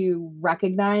failure to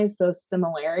recognize those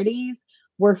similarities,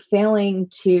 we're failing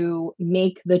to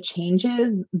make the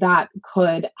changes that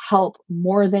could help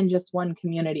more than just one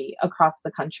community across the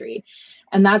country.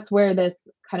 And that's where this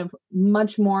kind of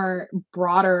much more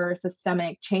broader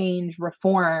systemic change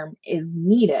reform is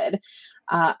needed.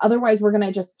 Otherwise, we're going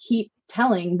to just keep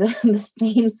telling the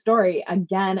same story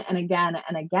again and again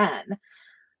and again.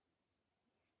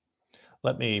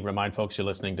 Let me remind folks you're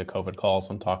listening to COVID Calls.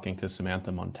 I'm talking to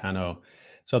Samantha Montano.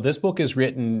 So this book is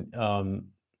written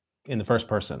in the first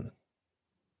person,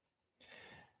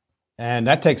 and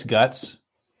that takes guts.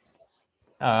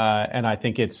 And I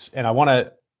think and I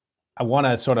want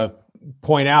to sort of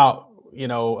point out,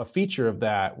 a feature of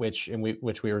that, which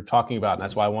we were talking about, and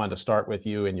that's why I wanted to start with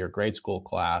you in your grade school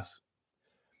class,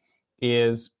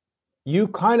 is you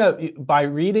kind of, by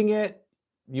reading it,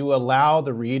 you allow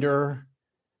the reader.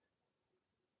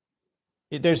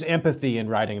 There's empathy in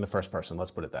writing in the first person, let's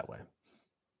put it that way.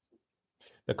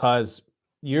 Because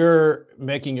you're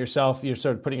sort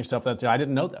of putting yourself out there. I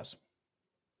didn't know this.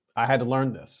 I had to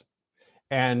learn this.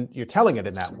 And you're telling it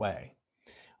in that way.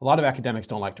 A lot of academics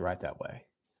don't like to write that way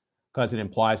because it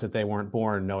implies that they weren't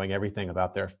born knowing everything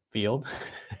about their field.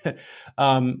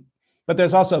 But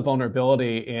there's also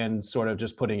vulnerability in sort of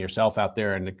just putting yourself out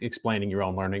there and explaining your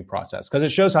own learning process, because it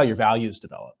shows how your values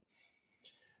develop.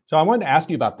 So I wanted to ask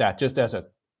you about that, just as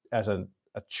a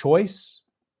choice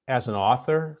as an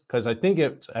author, because I think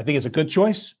it's a good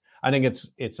choice. I think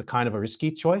it's a kind of a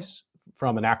risky choice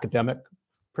from an academic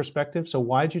perspective. So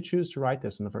why did you choose to write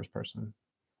this in the first person?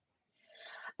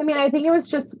 I mean, I think it was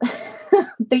just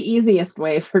the easiest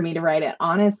way for me to write it,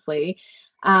 honestly.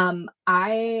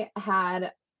 I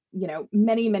had,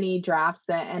 many, many drafts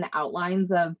and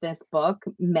outlines of this book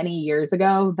many years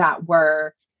ago that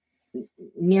were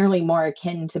nearly more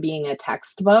akin to being a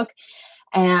textbook.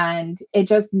 And it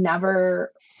just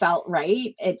never felt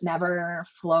right. It never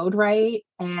flowed right.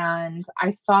 And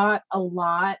I thought a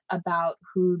lot about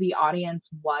who the audience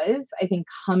was. I think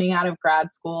coming out of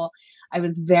grad school, I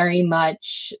was very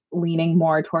much leaning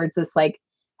more towards this like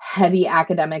heavy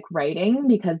academic writing,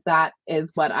 because that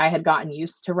is what I had gotten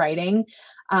used to writing.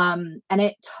 And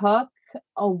it took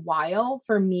a while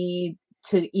for me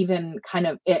to even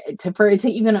for it to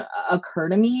even occur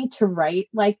to me to write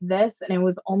like this. And it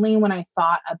was only when I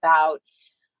thought about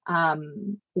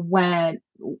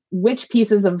which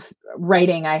pieces of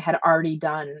writing I had already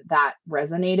done that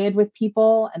resonated with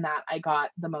people and that I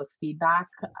got the most feedback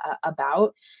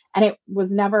about. And it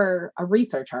was never a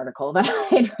research article that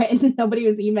I had written. Nobody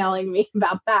was emailing me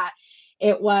about that.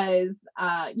 It was,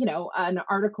 an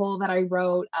article that I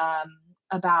wrote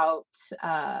about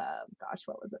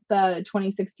what was it, the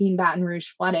 2016 Baton Rouge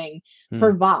flooding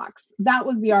for Vox. That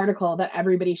was the article that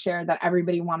everybody shared, that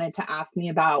everybody wanted to ask me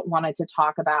about, wanted to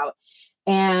talk about.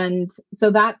 And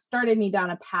so that started me down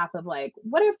a path of like,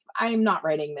 what if I'm not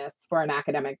writing this for an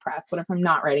academic press? What if I'm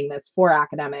not writing this for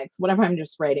academics? What if I'm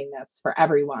just writing this for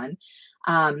everyone?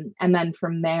 And then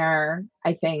from there,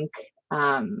 I think,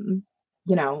 I'm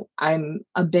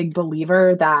a big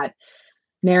believer that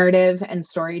narrative and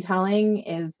storytelling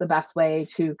is the best way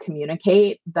to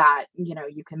communicate. That,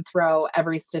 you can throw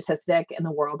every statistic in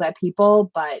the world at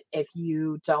people, but if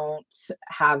you don't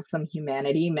have some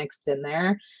humanity mixed in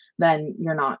there, then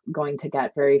you're not going to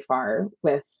get very far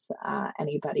with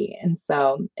anybody. And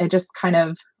so it just kind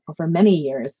of over many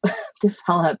years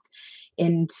developed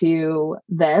into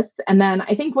this. And then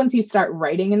I think once you start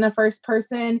writing in the first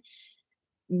person,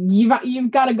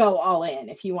 you've got to go all in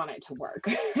if you want it to work,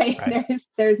 right?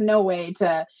 There's no way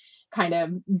to kind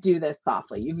of do this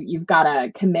softly. You've got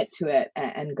to commit to it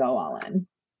and go all in.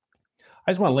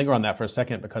 I just want to linger on that for a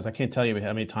second, because I can't tell you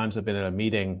how many times I've been at a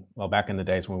meeting, well, back in the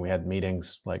days when we had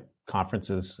meetings like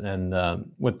conferences and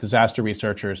with disaster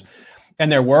researchers, and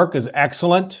their work is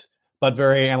excellent, but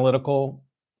very analytical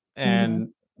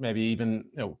and maybe even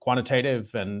quantitative.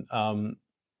 And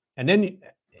then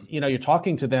you're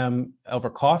talking to them over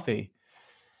coffee,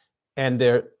 and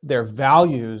their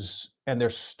values and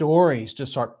their stories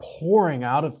just start pouring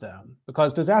out of them,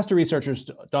 because disaster researchers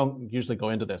don't usually go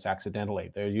into this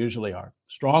accidentally. There usually are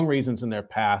strong reasons in their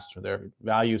past or their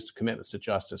values, commitments to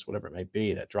justice, whatever it may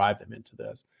be, that drive them into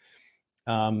this.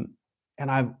 And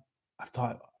I've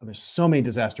thought there's so many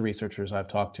disaster researchers I've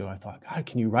talked to. I thought, God,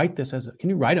 can you write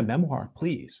a memoir,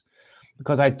 please?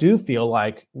 Because I do feel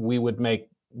like we would make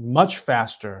much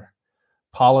faster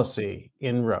policy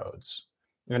inroads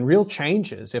and real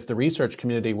changes if the research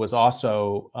community was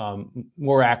also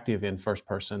more active in first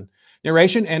person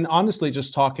narration and honestly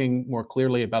just talking more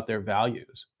clearly about their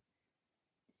values.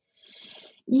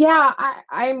 Yeah,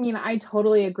 I mean, I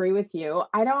totally agree with you.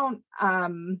 I don't,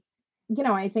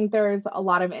 I think there's a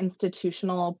lot of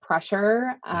institutional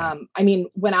pressure. Yeah. I mean,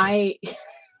 when I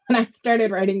when I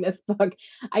started writing this book,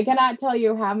 I cannot tell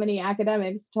you how many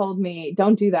academics told me,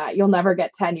 "Don't do that. You'll never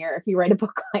get tenure if you write a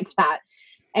book like that."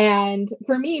 And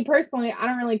for me personally, I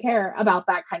don't really care about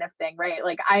that kind of thing, right?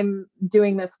 Like I'm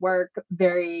doing this work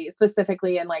very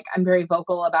specifically and like I'm very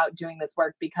vocal about doing this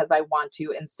work because I want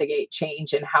to instigate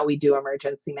change in how we do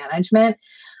emergency management.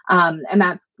 And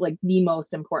that's like the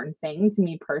most important thing to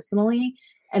me personally.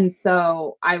 And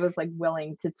so I was like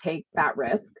willing to take that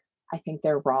risk. I think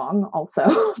they're wrong also,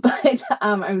 but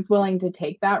I was willing to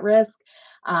take that risk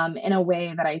in a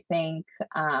way that I think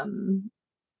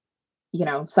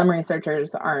some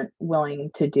researchers aren't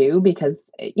willing to do because,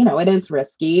 it is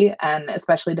risky and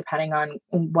especially depending on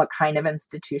what kind of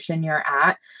institution you're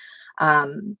at.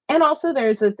 And also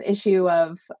there's this issue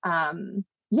of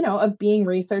being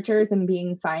researchers and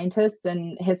being scientists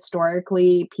and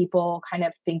historically people kind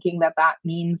of thinking that that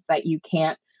means that you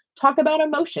can't talk about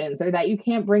emotions or that you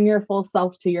can't bring your full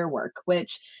self to your work,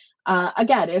 which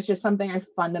again, is just something I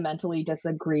fundamentally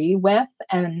disagree with.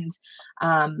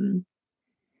 Um,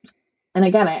 and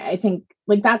again, I think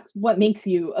like that's what makes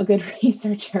you a good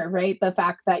researcher, right? The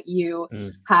fact that you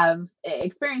Mm. have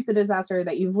experienced a disaster,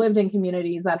 that you've lived in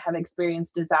communities that have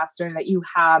experienced disaster, that you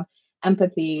have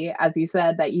empathy, as you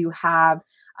said, that you have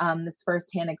this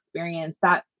firsthand experience.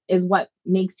 That is what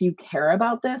makes you care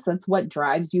about this. That's what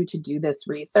drives you to do this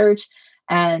research.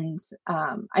 And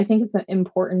I think it's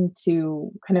important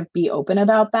to kind of be open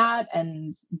about that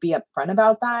and be upfront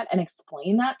about that and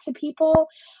explain that to people.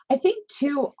 I think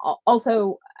too,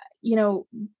 also, you know,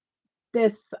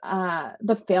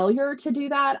 the failure to do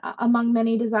that among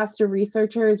many disaster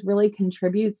researchers really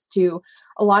contributes to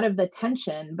a lot of the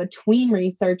tension between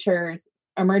researchers,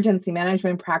 emergency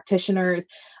management practitioners,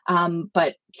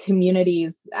 but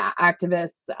communities,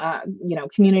 activists,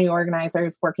 community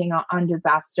organizers working on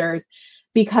disasters,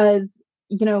 because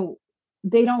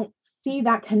they don't see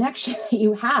that connection that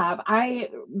you have. I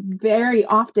very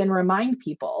often remind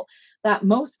people that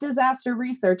most disaster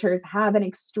researchers have an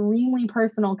extremely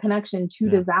personal connection to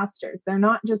Yeah. disasters. They're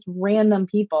not just random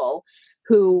people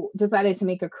who decided to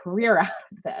make a career out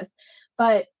of this.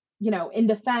 But, in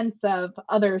defense of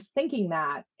others thinking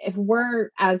that, if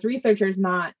we're as researchers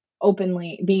not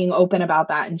openly being open about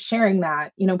that and sharing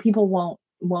that, people won't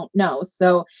know.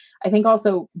 So I think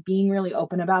also being really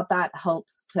open about that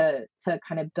helps to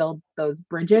kind of build those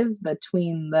bridges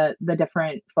between the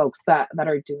different folks that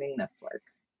are doing this work.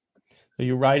 So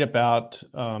you write about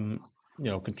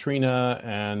Katrina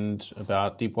and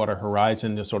about Deepwater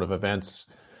Horizon, the sort of events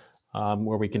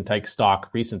where we can take stock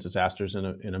recent disasters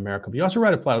in America. But you also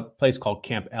write about a place called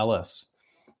Camp Ellis,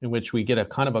 in which we get a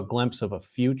kind of a glimpse of a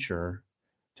future.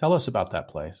 Tell us about that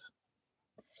place.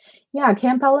 Yeah,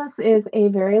 Camp Ellis is a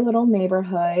very little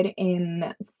neighborhood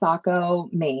in Saco,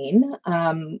 Maine,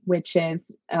 which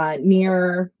is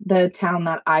near the town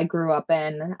that I grew up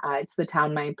in. It's the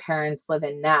town my parents live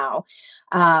in now.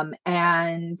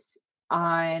 And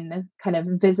on kind of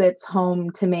visits home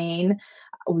to Maine,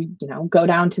 we, go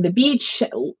down to the beach,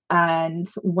 and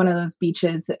one of those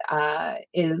beaches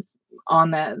is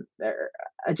on the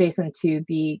adjacent to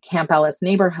the Camp Ellis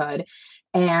neighborhood.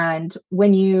 And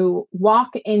when you walk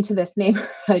into this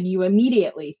neighborhood, you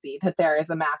immediately see that there is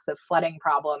a massive flooding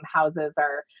problem. Houses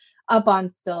are up on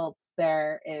stilts.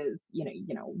 There is,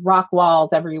 rock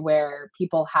walls everywhere.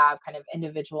 People have kind of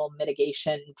individual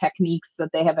mitigation techniques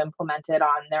that they have implemented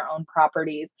on their own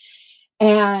properties.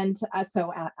 And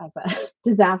so, as a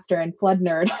disaster and flood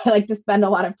nerd, I like to spend a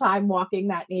lot of time walking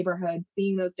that neighborhood,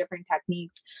 seeing those different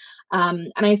techniques.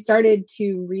 And I started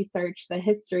to research the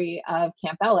history of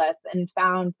Camp Ellis and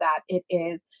found that it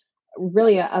is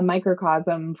really a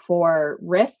microcosm for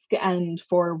risk and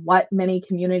for what many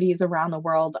communities around the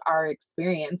world are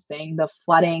experiencing. The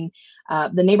flooding,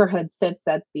 the neighborhood sits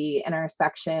at the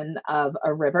intersection of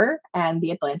a river and the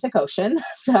Atlantic Ocean.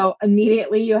 So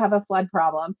immediately you have a flood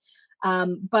problem.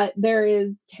 But there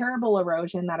is terrible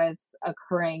erosion that is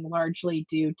occurring largely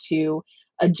due to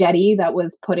a jetty that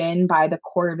was put in by the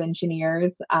Corps of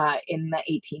Engineers in the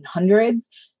 1800s.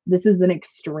 This is an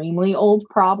extremely old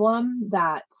problem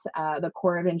that the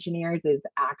Corps of Engineers is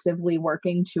actively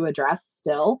working to address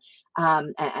still,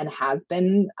 and has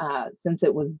been since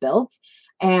it was built.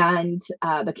 And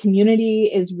the community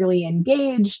is really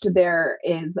engaged. There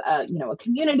is a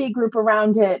community group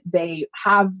around it. They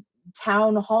have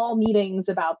town hall meetings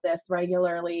about this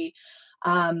regularly.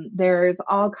 There's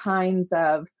all kinds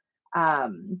of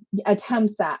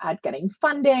attempts at getting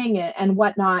funding and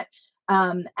whatnot.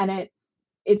 And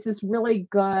it's this really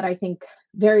good, I think,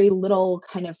 very little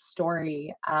kind of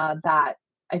story that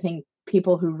I think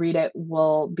people who read it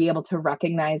will be able to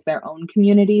recognize their own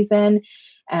communities in,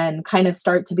 and kind of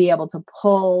start to be able to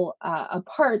pull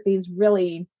apart these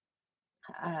really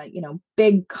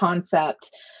big concept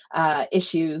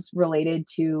issues related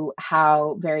to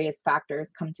how various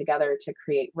factors come together to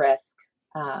create risk,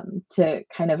 to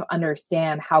kind of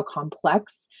understand how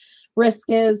complex risk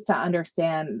is, to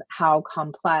understand how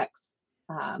complex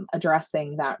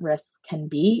addressing that risk can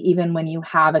be, even when you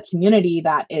have a community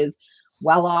that is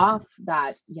well off,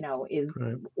 that is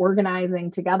Right.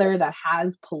 organizing together, that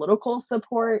has political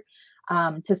support.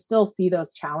 To still see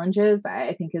those challenges,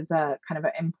 I think, is a kind of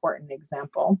an important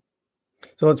example.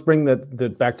 So let's bring the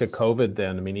back to COVID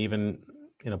then. I mean, even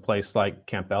in a place like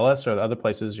Camp Ellis or the other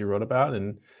places you wrote about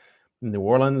in New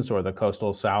Orleans or the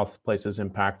coastal South, places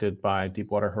impacted by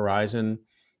Deepwater Horizon,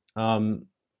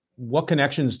 what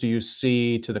connections do you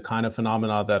see to the kind of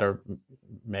phenomena that are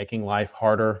making life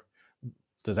harder,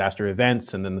 disaster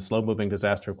events, and then the slow-moving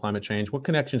disaster of climate change? What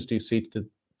connections do you see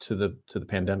to the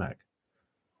pandemic?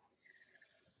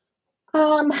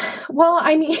 Well,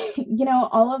 I mean,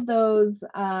 all of those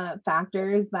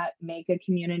factors that make a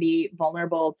community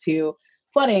vulnerable to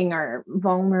flooding or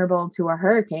vulnerable to a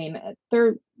hurricane,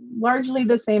 they're largely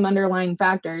the same underlying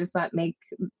factors that make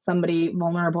somebody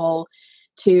vulnerable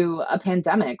to a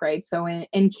pandemic, right? So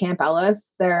in Camp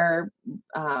Ellis,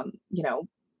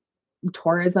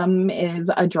 tourism is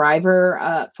a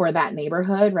driver for that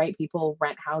neighborhood, right? People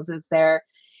rent houses there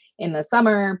in the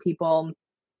summer. People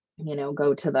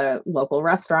go to the local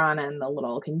restaurant and the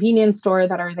little convenience store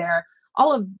that are there.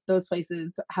 All of those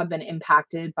places have been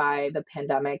impacted by the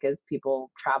pandemic as people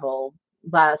travel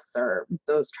less or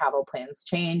those travel plans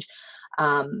change.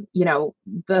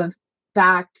 The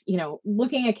fact,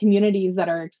 looking at communities that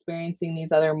are experiencing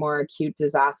these other more acute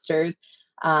disasters,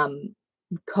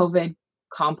 COVID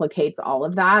complicates all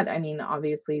of that. I mean,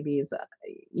 obviously, these,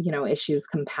 issues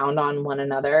compound on one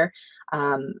another,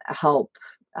 help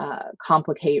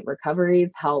complicate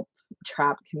recoveries, help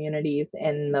trap communities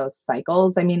in those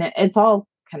cycles. I mean, it's all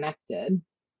connected.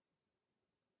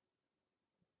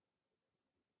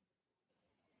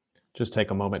 Just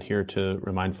take a moment here to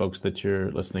remind folks that you're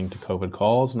listening to COVID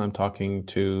Calls, and I'm talking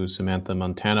to Samantha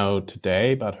Montano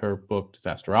today about her book,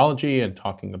 Disasterology, and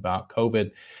talking about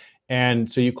COVID. And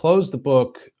so you close the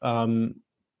book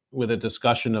with a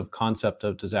discussion of concept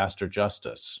of disaster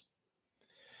justice.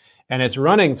 And it's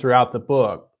running throughout the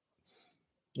book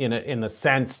in the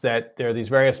sense that there are these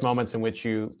various moments in which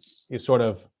you sort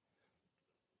of,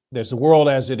 there's the world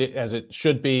as it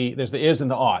should be, there's the is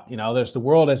and the ought, there's the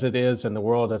world as it is and the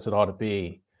world as it ought to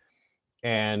be.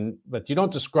 But you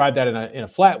don't describe that in a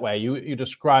flat way. You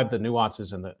describe the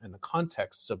nuances and the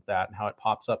contexts of that and how it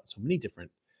pops up in so many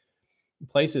different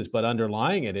places, but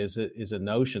underlying it is a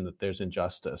notion that there's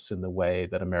injustice in the way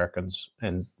that Americans,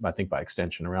 and I think by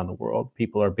extension around the world,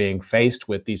 people are being faced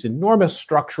with these enormous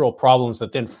structural problems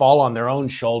that then fall on their own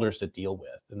shoulders to deal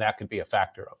with. And that could be a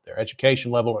factor of their education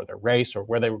level or their race or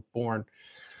where they were born.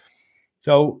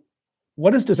 So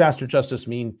what does disaster justice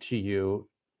mean to you?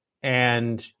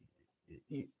 And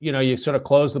you sort of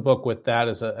close the book with that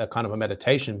as a kind of a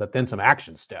meditation, but then some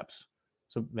action steps.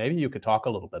 So maybe you could talk a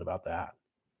little bit about that.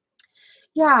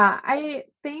 Yeah, I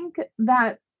think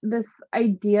that this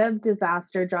idea of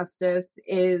disaster justice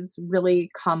is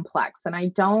really complex. And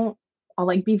I'll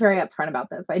be very upfront about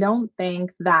this. I don't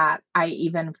think that I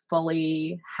even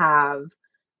fully have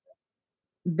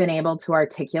been able to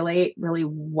articulate really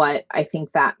what I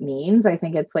think that means. I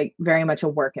think it's very much a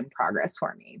work in progress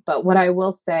for me. But what I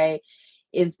will say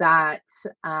is that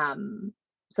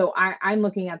so I'm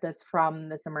looking at this from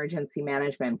this emergency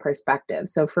management perspective.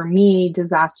 So for me,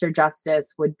 disaster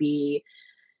justice would be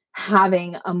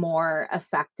having a more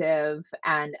effective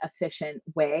and efficient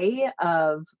way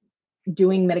of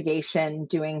doing mitigation,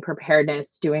 doing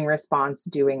preparedness, doing response,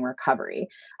 doing recovery.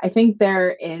 I think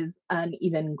there is an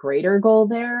even greater goal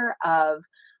there of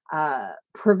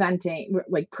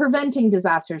preventing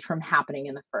disasters from happening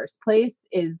in the first place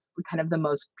is kind of the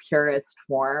most purest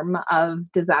form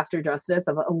of disaster justice,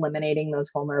 of eliminating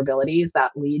those vulnerabilities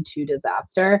that lead to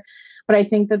disaster. But I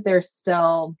think that there's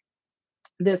still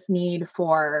this need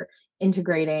for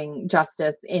integrating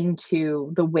justice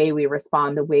into the way we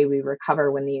respond, the way we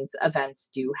recover when these events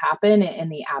do happen, in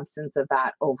the absence of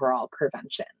that overall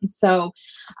prevention. So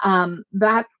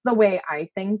that's the way I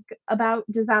think about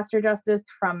disaster justice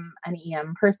from an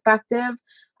EM perspective.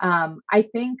 I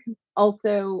think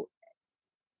also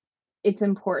it's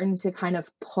important to kind of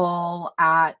pull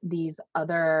at these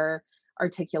other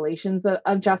articulations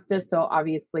of justice. So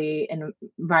obviously, the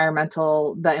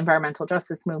environmental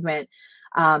justice movement,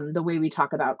 the way we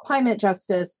talk about climate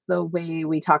justice, the way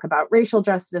we talk about racial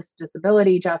justice,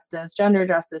 disability justice, gender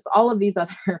justice, all of these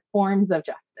other forms of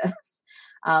justice,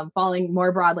 falling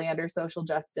more broadly under social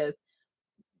justice.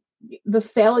 The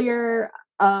failure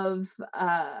of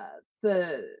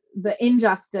the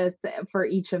injustice for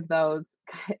each of those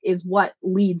is what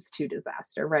leads to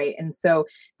disaster, right? And so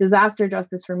disaster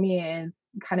justice for me is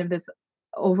kind of this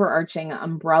overarching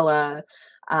umbrella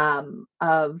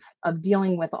of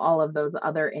dealing with all of those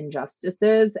other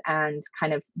injustices, and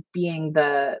kind of being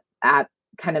the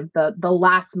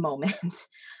last moment,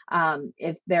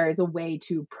 if there is a way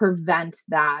to prevent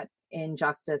that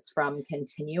injustice from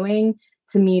continuing.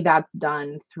 To me, that's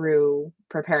done through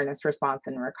preparedness, response,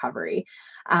 and recovery.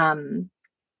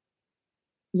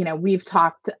 We've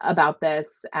talked about this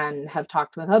and have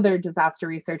talked with other disaster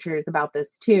researchers about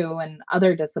this too, and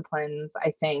other disciplines,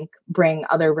 I think, bring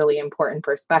other really important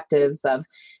perspectives of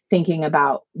thinking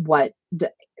about what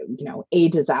a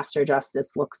disaster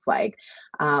justice looks like.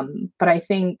 But I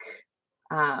think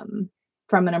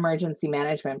from an emergency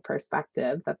management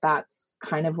perspective, that's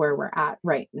kind of where we're at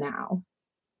right now.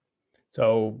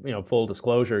 So, full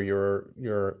disclosure,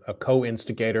 you're a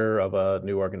co-instigator of a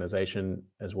new organization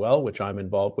as well, which I'm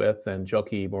involved with, and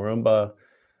Joki Marumba,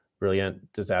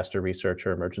 brilliant disaster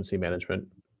researcher, emergency management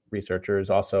researcher, is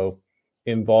also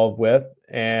involved with,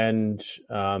 and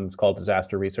it's called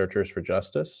Disaster Researchers for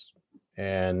Justice.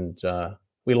 And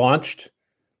we launched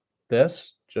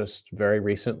this just very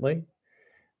recently.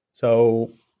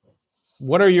 So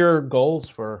what are your goals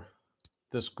for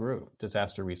this group,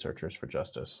 Disaster Researchers for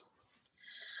Justice?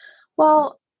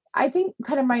 Well, I think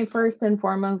kind of my first and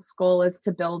foremost goal is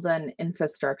to build an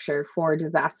infrastructure for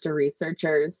disaster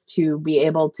researchers to be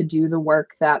able to do the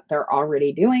work that they're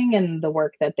already doing and the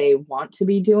work that they want to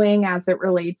be doing as it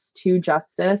relates to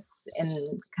justice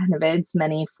in kind of its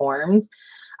many forms.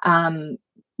 I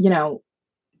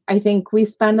think we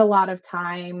spend a lot of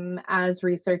time as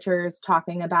researchers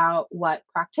talking about what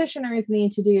practitioners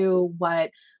need to do,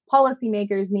 what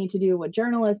policymakers need to do, what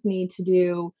journalists need to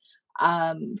do,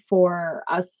 for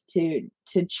us to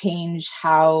change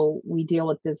how we deal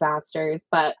with disasters.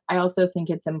 But I also think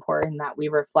it's important that we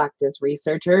reflect as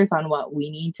researchers on what we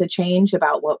need to change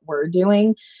about what we're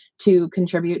doing to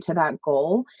contribute to that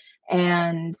goal.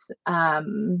 And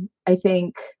I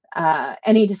think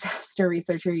any disaster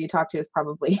researcher you talk to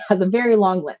probably has a very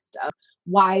long list of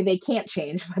why they can't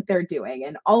change what they're doing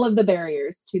and all of the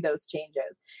barriers to those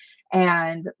changes.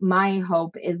 And my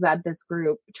hope is that this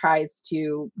group tries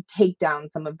to take down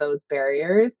some of those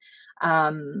barriers,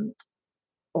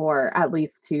 or at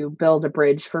least to build a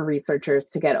bridge for researchers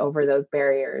to get over those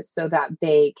barriers so that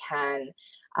they can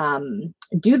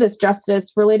do this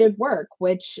justice-related work,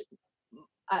 which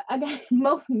again,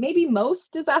 maybe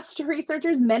most disaster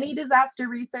researchers, many disaster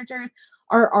researchers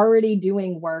are already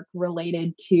doing work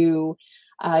related to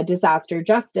disaster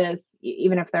justice,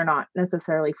 even if they're not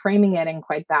necessarily framing it in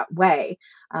quite that way.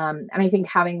 And I think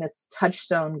having this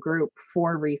touchstone group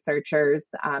for researchers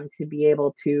to be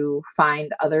able to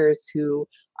find others who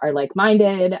are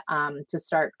like-minded, to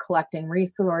start collecting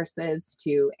resources,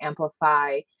 to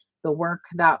amplify the work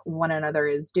that one another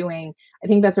is doing, I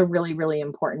think that's a really, really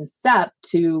important step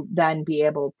to then be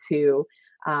able to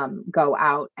go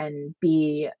out and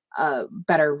be a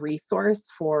better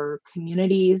resource for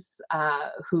communities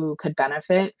who could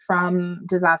benefit from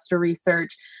disaster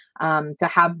research, to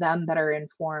have them better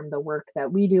inform the work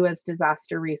that we do as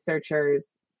disaster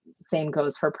researchers. Same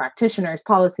goes for practitioners,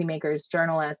 policymakers,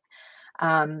 journalists.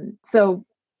 So,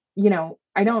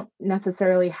 I don't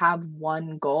necessarily have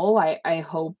one goal. I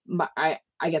hope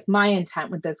I guess my intent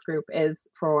with this group is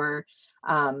for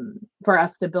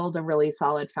us to build a really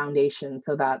solid foundation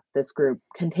so that this group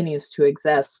continues to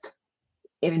exist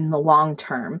in the long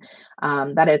term.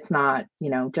 That it's not,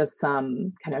 just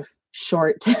some kind of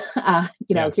short,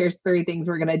 here's 3 things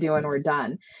we're going to do and we're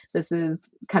done. This is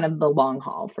kind of the long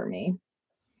haul for me.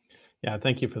 Yeah,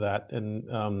 thank you for that.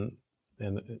 And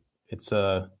and it's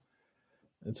a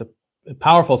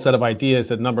powerful set of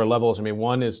ideas at a number of levels. I mean,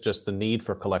 one is just the need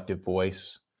for collective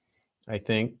voice, I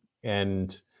think,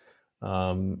 and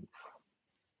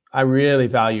I really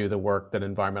value the work that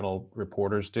environmental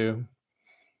reporters do.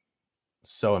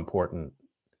 So important.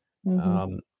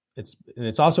 Mm-hmm.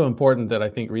 It's also important that I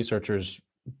think researchers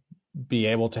be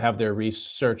able to have their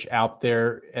research out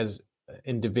there as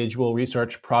individual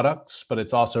research products, but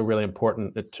it's also really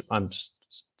important that I'm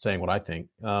saying what I think,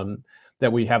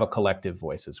 that we have a collective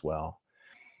voice as well,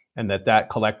 and that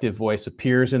collective voice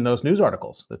appears in those news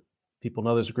articles, that people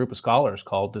know there's a group of scholars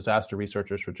called Disaster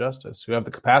Researchers for Justice who have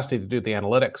the capacity to do the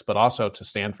analytics, but also to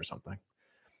stand for something.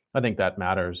 I think that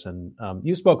matters. And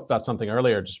you spoke about something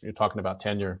earlier, just you're talking about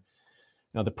tenure.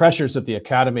 The pressures of the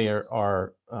academy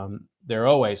are they're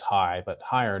always high, but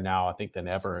higher now, I think, than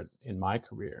ever in my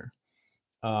career.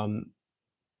 And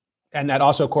that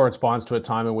also corresponds to a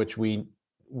time in which we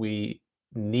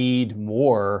need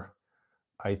more,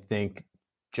 I think,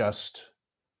 just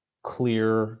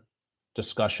clear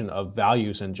discussion of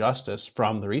values and justice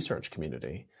from the research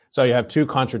community. So you have two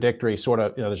contradictory sort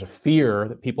of, there's a fear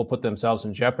that people put themselves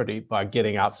in jeopardy by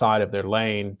getting outside of their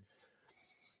lane.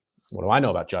 What do I know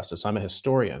about justice? I'm a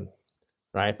historian,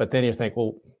 right? But then you think,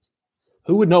 well,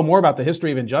 who would know more about the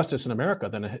history of injustice in America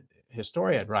than a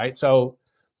historian, right? So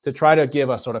to try to give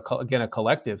a sort of, again, a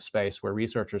collective space where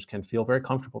researchers can feel very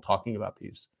comfortable talking about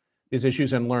these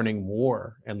issues and learning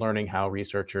more, and learning how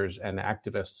researchers and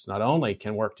activists not only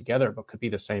can work together, but could be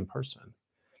the same person.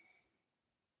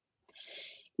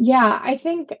 Yeah, I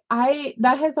think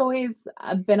that has always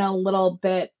been a little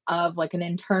bit of like an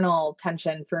internal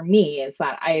tension for me, is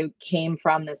that I came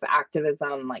from this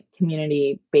activism, like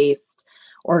community-based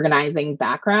organizing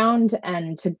background,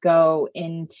 and to go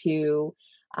into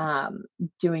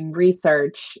doing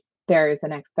research, there's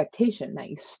an expectation that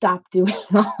you stop doing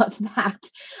all of that.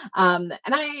 And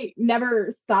I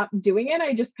never stopped doing it.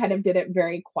 I just kind of did it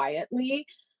very quietly.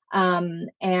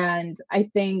 And I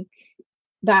think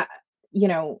that,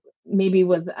 maybe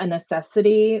was a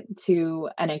necessity to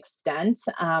an extent.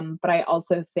 But I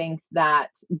also think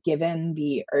that given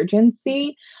the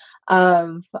urgency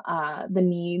of the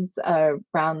needs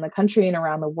around the country and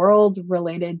around the world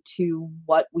related to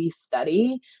what we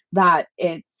study, that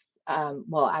it's,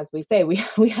 well, as we say, we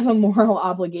have a moral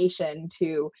obligation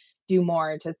to do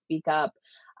more, to speak up,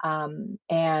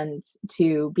 and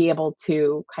to be able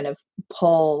to kind of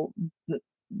pull the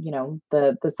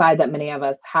side that many of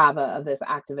us have of this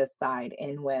activist side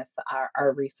in with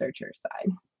our researcher side.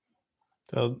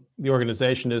 So the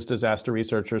organization is Disaster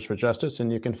Researchers for Justice, and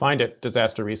you can find it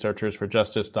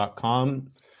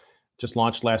disasterresearchersforjustice.com. Just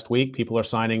launched last week. People are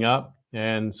signing up,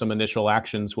 and some initial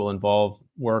actions will involve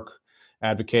work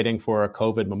advocating for a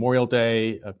COVID Memorial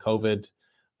Day, a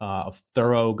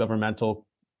thorough governmental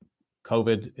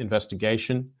COVID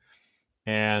investigation,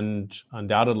 and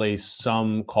undoubtedly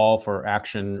some call for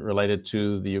action related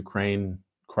to the Ukraine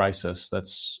crisis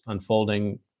that's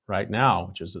unfolding right now,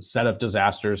 which is a set of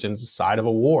disasters inside of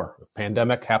a war, a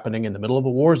pandemic happening in the middle of a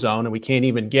war zone, and we can't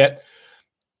even get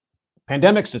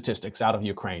pandemic statistics out of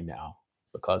Ukraine now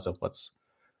because of what's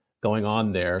going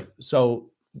on there. So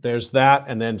there's that,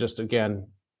 and then just again,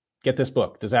 get this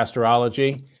book,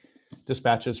 Disasterology,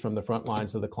 Dispatches from the Front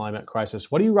Lines of the Climate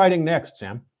Crisis. What are you writing next,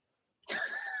 Sam?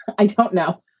 I don't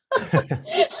know.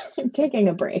 I'm taking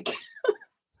a break.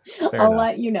 I'll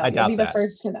let you know. You'll be the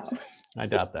first to know. I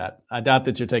doubt that. I doubt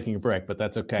that you're taking a break, but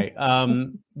that's okay.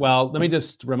 Well, let me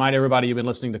just remind everybody you've been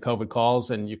listening to COVID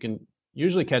Calls, and you can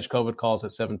usually catch COVID Calls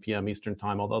at 7 p.m. Eastern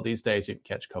Time, although these days you can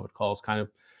catch COVID Calls kind of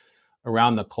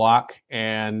around the clock.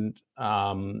 And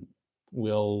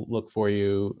we'll look for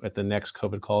you at the next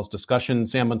COVID Calls discussion.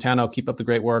 Sam Montano, keep up the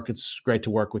great work. It's great to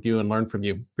work with you and learn from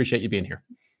you. Appreciate you being here.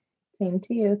 Same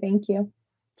to you. Thank you.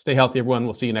 Stay healthy, everyone.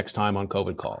 We'll see you next time on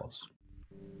COVID Calls.